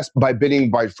 Then you test by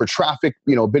bidding for traffic,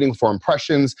 bidding for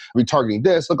impressions, retargeting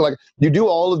this, look like you do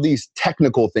all of these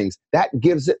technical things. That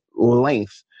gives it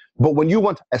length. But when you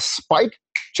want a spike,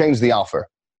 change the offer.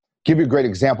 Give you a great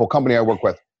example, company I work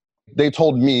with. They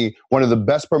told me one of the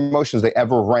best promotions they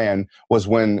ever ran was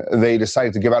when they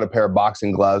decided to give out a pair of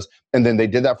boxing gloves. And then they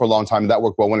did that for a long time. That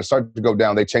worked well. When it started to go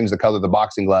down, they changed the color of the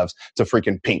boxing gloves to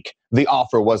freaking pink. The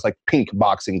offer was like pink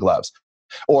boxing gloves.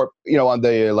 Or, on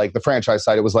the franchise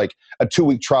side, it was like a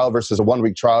 2-week trial versus a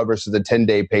 1-week trial versus a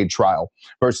 10-day paid trial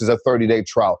versus a 30-day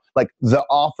trial. Like the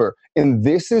offer. And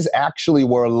this is actually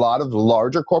where a lot of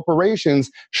larger corporations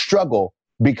struggle.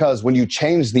 Because when you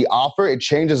change the offer, it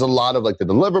changes a lot of like the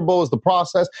deliverables, the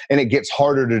process, and it gets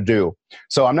harder to do.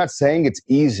 So I'm not saying it's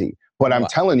easy, but I'm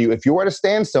telling you, if you're at a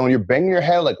standstill and you're banging your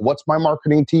head like, what's my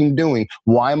marketing team doing?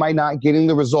 Why am I not getting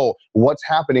the result? What's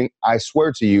happening? I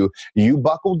swear to you, you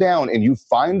buckle down and you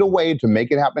find a way to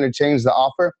make it happen and change the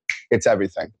offer. It's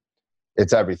everything.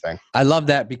 It's everything. I love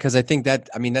that because I think that's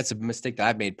a mistake that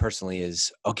I've made personally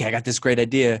is, okay, I got this great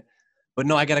idea. But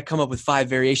no, I got to come up with 5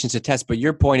 variations to test. But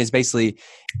your point is basically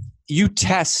you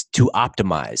test to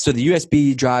optimize. So the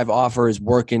USB drive offer is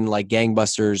working like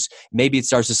gangbusters. Maybe it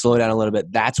starts to slow down a little bit.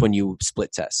 That's when you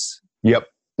split test. Yep.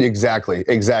 Exactly.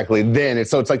 Then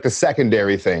it's like the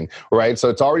secondary thing, right? So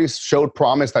it's already showed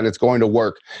promise that it's going to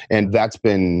work. And that's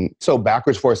been so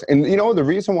backwards for us. And the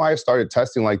reason why I started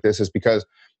testing like this is because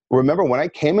remember when I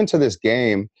came into this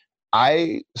game,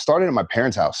 I started at my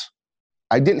parents' house.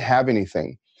 I didn't have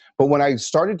anything. But when I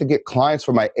started to get clients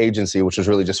for my agency, which was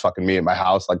really just fucking me at my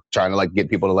house, like trying to like get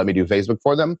people to let me do Facebook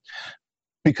for them,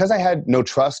 because I had no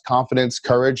trust, confidence,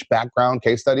 courage, background,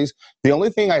 case studies, the only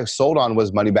thing I sold on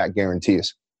was money back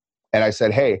guarantees. And I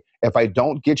said, hey, if I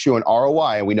don't get you an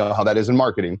ROI, and we know how that is in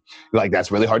marketing, like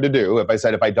that's really hard to do.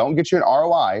 If I don't get you an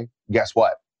ROI, guess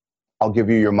what? I'll give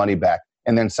you your money back.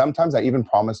 And then sometimes I even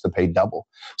promised to pay double.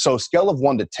 So scale of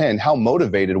 1 to 10, how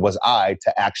motivated was I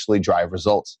to actually drive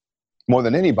results? More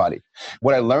than anybody.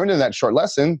 What I learned in that short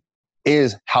lesson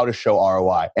is how to show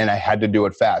ROI. And I had to do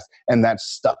it fast. And that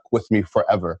stuck with me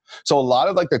forever. So a lot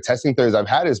of like the testing theories I've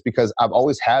had is because I've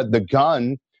always had the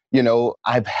gun,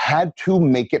 I've had to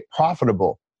make it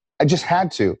profitable. I just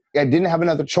had to. I didn't have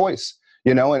another choice,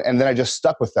 and then I just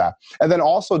stuck with that. And then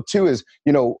also too is,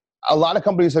 a lot of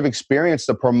companies have experienced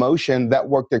a promotion that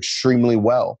worked extremely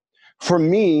well. For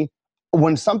me,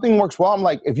 when something works well, I'm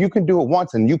like, if you can do it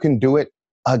once and you can do it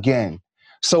again.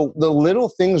 So the little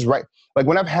things, right? Like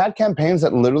when I've had campaigns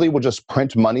that literally will just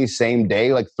print money same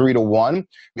day, like 3-to-1,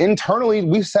 internally,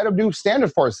 we set a new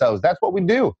standard for ourselves. That's what we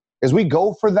do, is we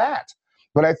go for that.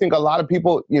 But I think a lot of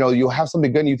people, you'll have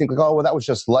something good and you think like, oh, well, that was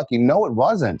just lucky. No, it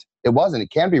wasn't. It wasn't. It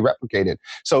can be replicated.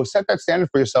 So set that standard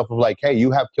for yourself of like, hey,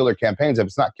 you have killer campaigns. If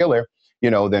it's not killer,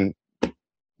 then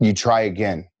you try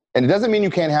again. And it doesn't mean you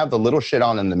can't have the little shit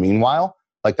on in the meanwhile,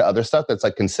 like the other stuff that's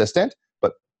like consistent,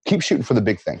 but keep shooting for the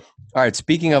big thing. All right.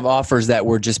 Speaking of offers that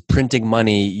were just printing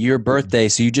money, your birthday,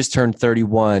 so you just turned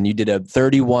 31. You did a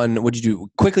 31. What'd you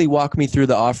do? Quickly walk me through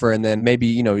the offer. And then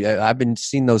maybe, I've been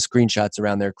seeing those screenshots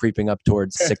around there creeping up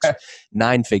towards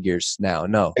 9 figures now.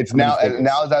 No. It's now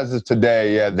as of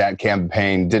today, yeah, that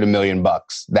campaign did $1 million,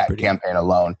 campaign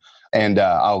alone. And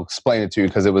I'll explain it to you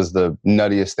because it was the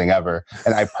nuttiest thing ever.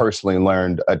 And I personally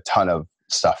learned a ton of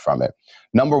stuff from it.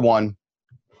 Number one,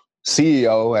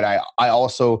 CEO, and I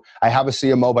have a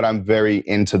CMO, but I'm very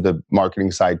into the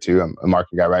marketing side too. I'm a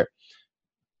marketing guy, right?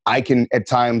 I can at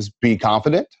times be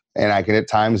confident and I can at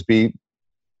times be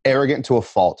arrogant to a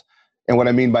fault. And what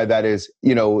I mean by that is,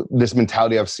 this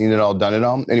mentality, I've seen it all, done it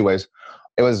all. Anyways,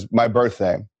 it was my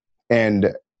birthday.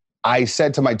 And I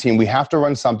said to my team, we have to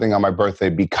run something on my birthday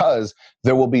because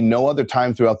there will be no other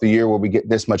time throughout the year where we get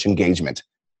this much engagement.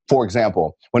 For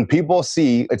example, when people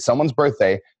see it's someone's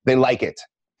birthday, they like it.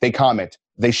 They comment,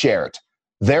 they share it.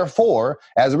 Therefore,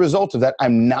 as a result of that,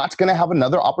 I'm not going to have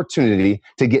another opportunity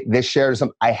to get this shared.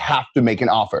 I have to make an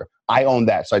offer. I own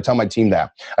that. So I tell my team that.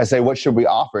 I say, what should we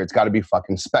offer? It's got to be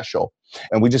fucking special.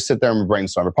 And we just sit there and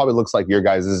brainstorm. It probably looks like your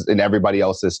guys' and everybody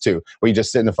else's too, where you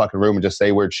just sit in the fucking room and just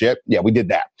say weird shit. Yeah, we did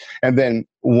that. And then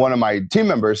one of my team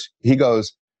members, he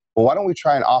goes, well, why don't we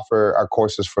try and offer our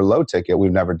courses for low ticket?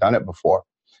 We've never done it before.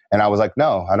 And I was like,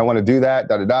 no, I don't want to do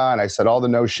that, And I said all the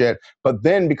no shit. But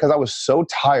then because I was so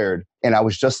tired and I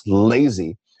was just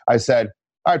lazy, I said,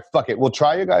 all right, fuck it. We'll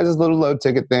try you guys' little low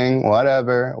ticket thing,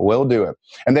 whatever. We'll do it.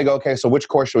 And they go, okay, so which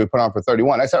course should we put on for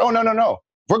 31? I said, oh, no.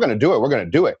 If we're going to do it, we're going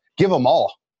to do it. Give them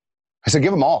all. I said,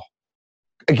 give them all.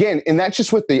 Again, and that's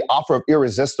just with the offer of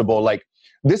irresistible. Like,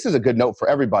 this is a good note for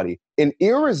everybody. An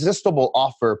irresistible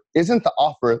offer isn't the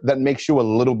offer that makes you a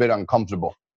little bit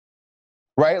uncomfortable,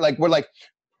 right? Like, we're like,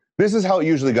 this is how it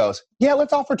usually goes. Yeah,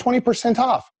 let's offer 20%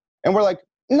 off. And we're like,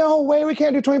 no way, we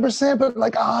can't do 20%, but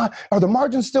like, are the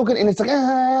margins still good? And it's like,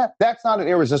 that's not an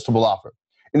irresistible offer.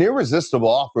 An irresistible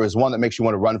offer is one that makes you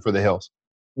want to run for the hills,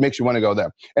 makes you want to go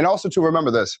there. And also to remember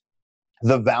this,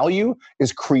 the value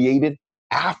is created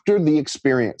after the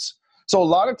experience. So a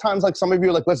lot of times, like some of you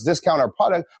are like, let's discount our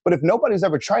product, but if nobody's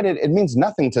ever tried it, it means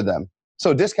nothing to them.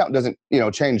 So discount doesn't,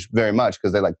 change very much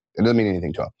because it doesn't mean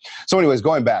anything to them. So anyways,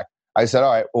 going back, I said,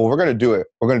 all right, well, we're going to do it.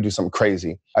 We're going to do something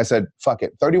crazy. I said, fuck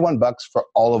it, $31 for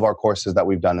all of our courses that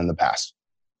we've done in the past.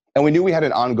 And we knew we had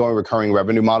an ongoing recurring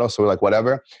revenue model. So we're like,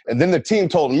 whatever. And then the team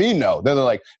told me no. They're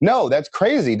like, no, that's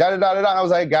crazy. And I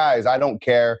was like, guys, I don't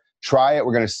care. Try it.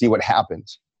 We're going to see what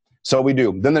happens. So we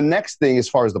do. Then the next thing, as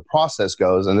far as the process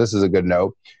goes, and this is a good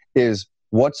note, is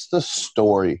what's the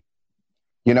story?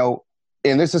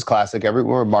 And this is classic.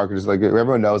 Everywhere marketers, like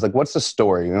everyone knows, like what's the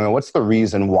story? What's the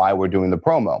reason why we're doing the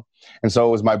promo? And so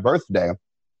it was my birthday.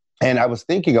 And I was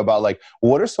thinking about like,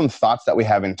 what are some thoughts that we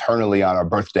have internally on our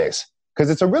birthdays? Because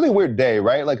it's a really weird day,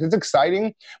 right? Like it's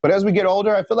exciting, but as we get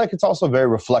older, I feel like it's also very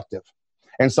reflective.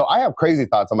 And so I have crazy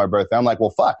thoughts on my birthday. I'm like,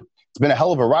 well, fuck, it's been a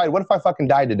hell of a ride. What if I fucking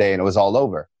died today and it was all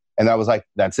over? And I was like,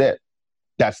 that's it.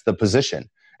 That's the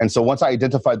position. And so once I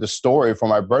identified the story for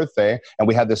my birthday and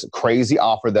we had this crazy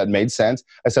offer that made sense,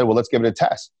 I said, well, let's give it a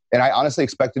test. And I honestly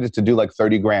expected it to do like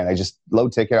 30 grand. I just low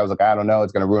ticket. I was like, I don't know.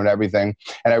 It's going to ruin everything.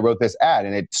 And I wrote this ad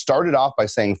and it started off by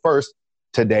saying, first,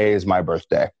 today is my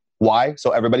birthday. Why? So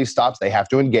everybody stops. They have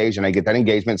to engage and I get that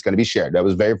engagement. It's going to be shared. That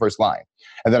was the very first line.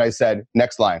 And then I said,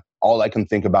 next line, all I can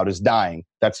think about is dying.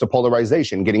 That's the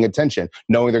polarization, getting attention,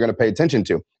 knowing they're going to pay attention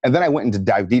to. And then I went into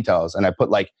dive details and I put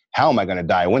like, how am I going to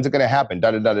die? When's it going to happen?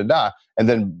 And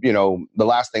then, the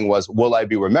last thing was, will I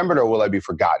be remembered or will I be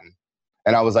forgotten?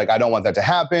 And I was like, I don't want that to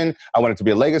happen. I want it to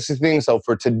be a legacy thing. So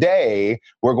for today,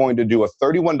 we're going to do a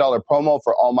 $31 promo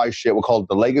for all my shit. We'll call it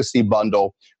the Legacy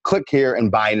Bundle. Click here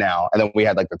and buy now. And then we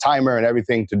had like the timer and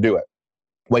everything to do it.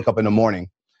 Wake up in the morning.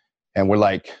 And we're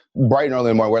like, bright and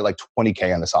early in the morning, we're at like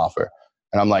 20K on this offer.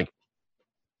 And I'm like,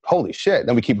 holy shit.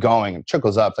 Then we keep going and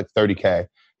trickles up like 30K,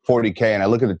 40K. And I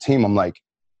look at the team, I'm like,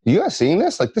 you guys seeing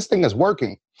this? Like, this thing is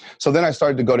working. So then I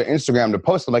started to go to Instagram to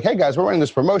post. I'm like, hey guys, we're running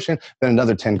this promotion. Then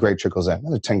another 10 grand trickles in,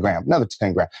 another 10 grand, another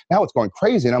 10 grand. Now it's going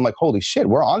crazy. And I'm like, holy shit,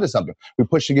 we're onto something. We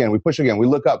push again. We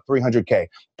look up 300K.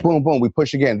 Boom, boom, we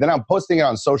push again. Then I'm posting it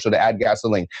on social to add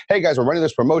gasoline. Hey guys, we're running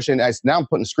this promotion. Now I'm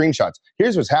putting screenshots.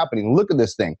 Here's what's happening. Look at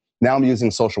this thing. Now I'm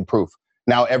using social proof.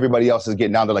 Now everybody else is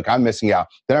getting down. They're like, I'm missing out.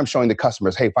 Then I'm showing the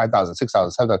customers, hey, 5,000,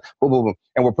 6,000, 7,000, boom, boom, boom.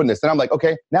 And we're putting this. Then I'm like,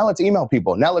 okay, now let's email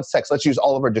people. Now let's text. Let's use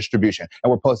all of our distribution.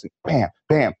 And we're posting, bam,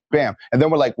 bam, bam. And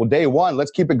then we're like, well, day one, let's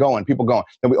keep it going. People going.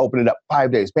 Then we open it up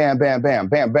 5 days. Bam, bam, bam,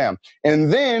 bam, bam.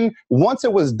 And then once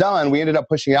it was done, we ended up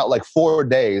pushing out like 4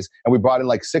 days. And we brought in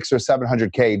like 600 or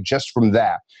 700K just from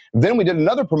that. Then we did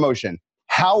another promotion.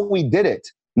 How we did it,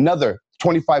 another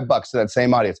 $25 to that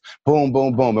same audience. Boom,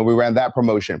 boom, boom. And we ran that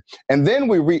promotion. And then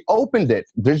we reopened it.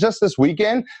 There's just this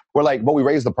weekend, we're like, but we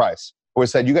raised the price. We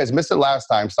said, you guys missed it last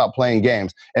time. Stop playing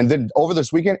games. And then over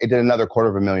this weekend, it did another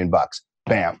 $250,000.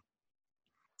 Bam.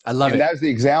 I love it. And that's the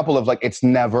example of like, it's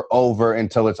never over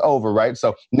until it's over, right?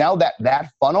 So now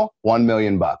that funnel, $1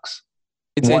 million.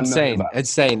 It's insane. It's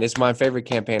insane. It's my favorite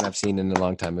campaign I've seen in a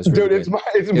long time. It's really Dude, it's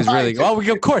really good. Oh,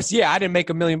 of course. Yeah, I didn't make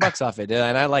 $1 million off it,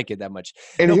 and I like it that much.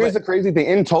 And here's the crazy thing.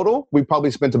 In total, we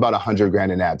probably spent about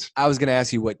 $100,000 in ads. I was going to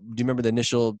ask you, do you remember the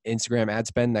initial Instagram ad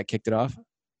spend that kicked it off?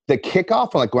 The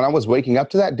kickoff, like when I was waking up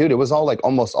to that, dude, it was all like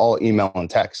almost all email and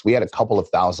text. We had a couple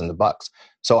of $1,000s.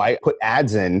 So I put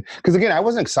ads in because again, I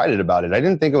wasn't excited about it. I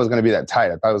didn't think it was going to be that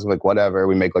tight. I thought it was like, whatever,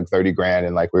 we make like 30 grand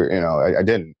and like I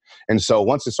didn't. And so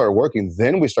once it started working,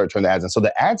 then we started turning the ads in. So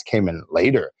the ads came in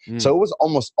later. So it was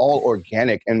almost all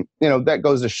organic. And that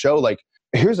goes to show like,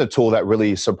 here's a tool that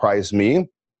really surprised me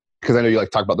because I know you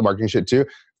like talk about the marketing shit too.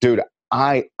 Dude,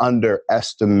 I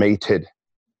underestimated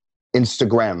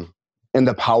Instagram and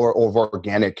the power of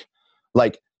organic.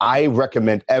 Like I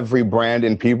recommend every brand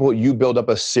and people, you build up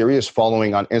a serious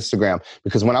following on Instagram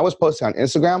because when I was posting on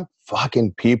Instagram,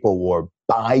 fucking people were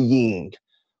buying.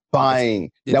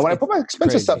 Now, when I put my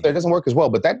expensive stuff there, it doesn't work as well,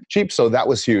 but that cheap, so that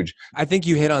was huge. I think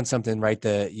you hit on something, right?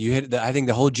 I think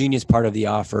the whole genius part of the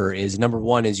offer is number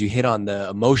one is you hit on the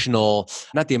emotional,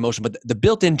 not the emotional, but the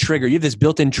built-in trigger. You have this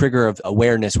built-in trigger of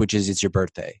awareness, which is it's your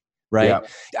birthday. Right. Yeah.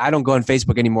 I don't go on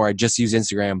Facebook anymore. I just use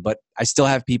Instagram, but I still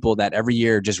have people that every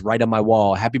year just write on my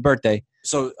wall, happy birthday.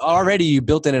 So already you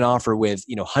built in an offer with,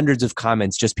 hundreds of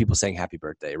comments, just people saying happy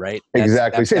birthday, right?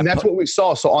 Exactly. And that's what we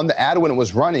saw. So on the ad, when it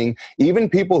was running, even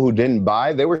people who didn't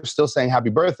buy, they were still saying happy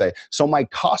birthday. So my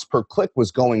cost per click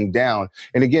was going down.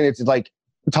 And again, it's like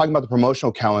talking about the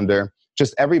promotional calendar,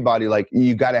 just everybody, like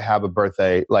you got to have a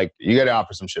birthday. Like you got to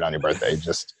offer some shit on your birthday.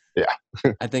 Yeah.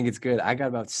 I think it's good. I got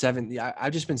about 7.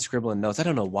 I've just been scribbling notes. I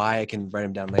don't know why. I can write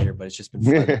them down later, but it's just been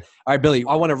fun. All right, Billy,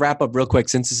 I want to wrap up real quick.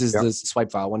 Since this is the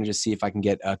swipe file, I want to just see if I can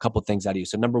get a couple things out of you.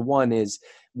 So number one is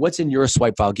what's in your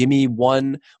swipe file? Give me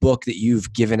one book that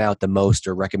you've given out the most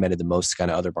or recommended the most to kind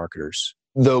of other marketers.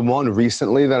 The one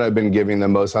recently that I've been giving the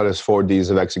most out is 4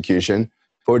 Ds of Execution.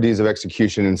 4 Ds of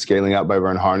Execution and Scaling Out by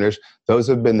Vern Harnish. Those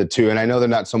have been the two. And I know they're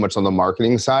not so much on the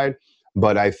marketing side,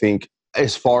 but I think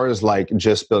as far as like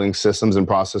just building systems and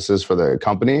processes for the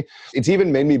company, it's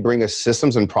even made me bring a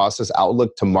systems and process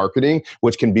outlook to marketing,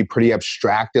 which can be pretty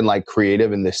abstract and like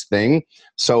creative in this thing.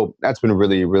 So that's been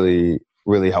really, really,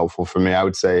 really helpful for me, I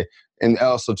would say. And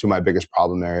also to my biggest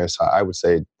problem areas, I would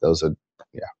say those are,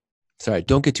 Sorry,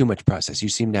 don't get too much process. You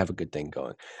seem to have a good thing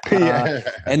going.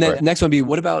 And then next one would be,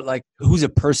 what about like, who's a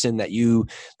person that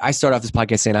I start off this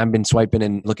podcast saying, I've been swiping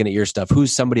and looking at your stuff.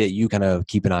 Who's somebody that you kind of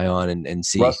keep an eye on and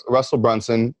see? Russell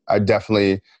Brunson,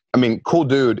 cool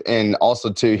dude. And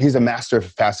also too, he's a master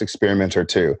fast experimenter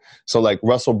too. So like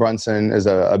Russell Brunson is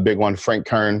a big one. Frank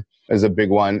Kern is a big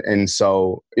one. And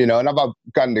so, and I've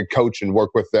gotten to coach and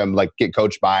work with them, like get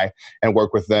coached by and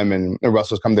work with them. And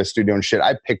Russell's come to the studio and shit.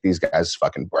 I pick these guys'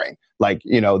 fucking brain. Like,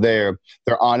 they're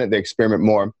on it. They experiment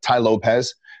more. Ty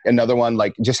Lopez, another one,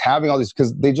 like just having all these,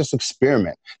 because they just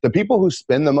experiment. The people who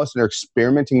spend the most and are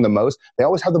experimenting the most, they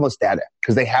always have the most data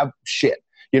because they have shit.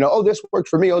 Oh, this worked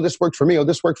for me. Oh, this worked for me. Oh,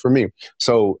 this worked for me.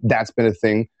 So that's been a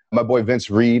thing. My boy Vince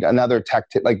Reed, another tech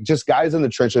tip, like just guys in the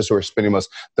trenches who are spending most.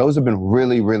 Those have been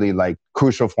really, really like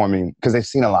crucial for me because they've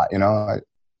seen a lot,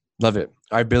 Love it.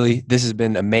 All right, Billy, this has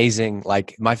been amazing.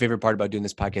 Like my favorite part about doing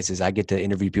this podcast is I get to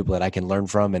interview people that I can learn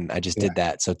from. And I just did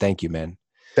that. So thank you, man.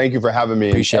 Thank you for having me.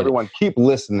 Appreciate everyone. Keep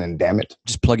listening, damn it.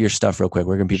 Just plug your stuff real quick.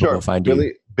 Where can people go find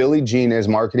you? Billy Gene is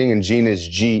marketing and Gene is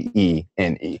Gene.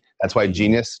 That's why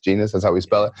genius, that's how we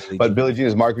spell it. But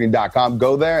BillyGeniusMarketing.com.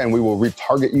 Go there and we will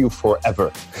retarget you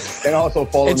forever. And also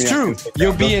follow me. It's true.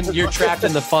 You're trapped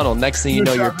in the funnel. Next thing you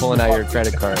know, you're pulling out your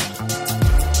credit card.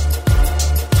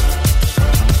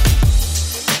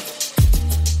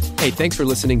 Hey, thanks for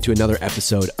listening to another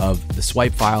episode of The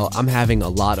Swipe File. I'm having a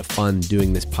lot of fun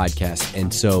doing this podcast.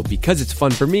 And so because it's fun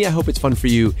for me, I hope it's fun for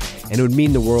you. And it would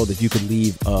mean the world if you could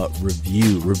leave a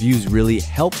review. Reviews really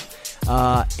help.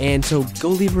 And so go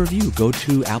leave a review. Go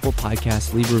to Apple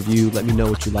Podcasts, leave a review. Let me know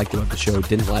what you liked about the show,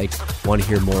 didn't like, want to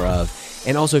hear more of.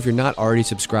 And also, if you're not already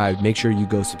subscribed, make sure you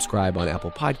go subscribe on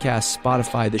Apple Podcasts,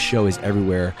 Spotify. The show is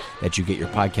everywhere that you get your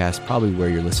podcast, probably where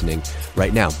you're listening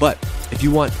right now. But if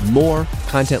you want more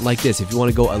content like this, if you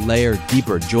want to go a layer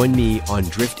deeper, join me on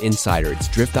Drift Insider. It's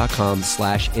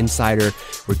drift.com/insider.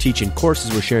 We're teaching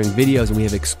courses, we're sharing videos, and we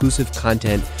have exclusive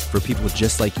content for people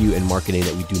just like you in marketing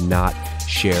that we do not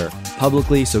share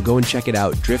publicly. So go and check it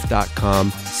out,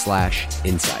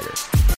 drift.com/insider.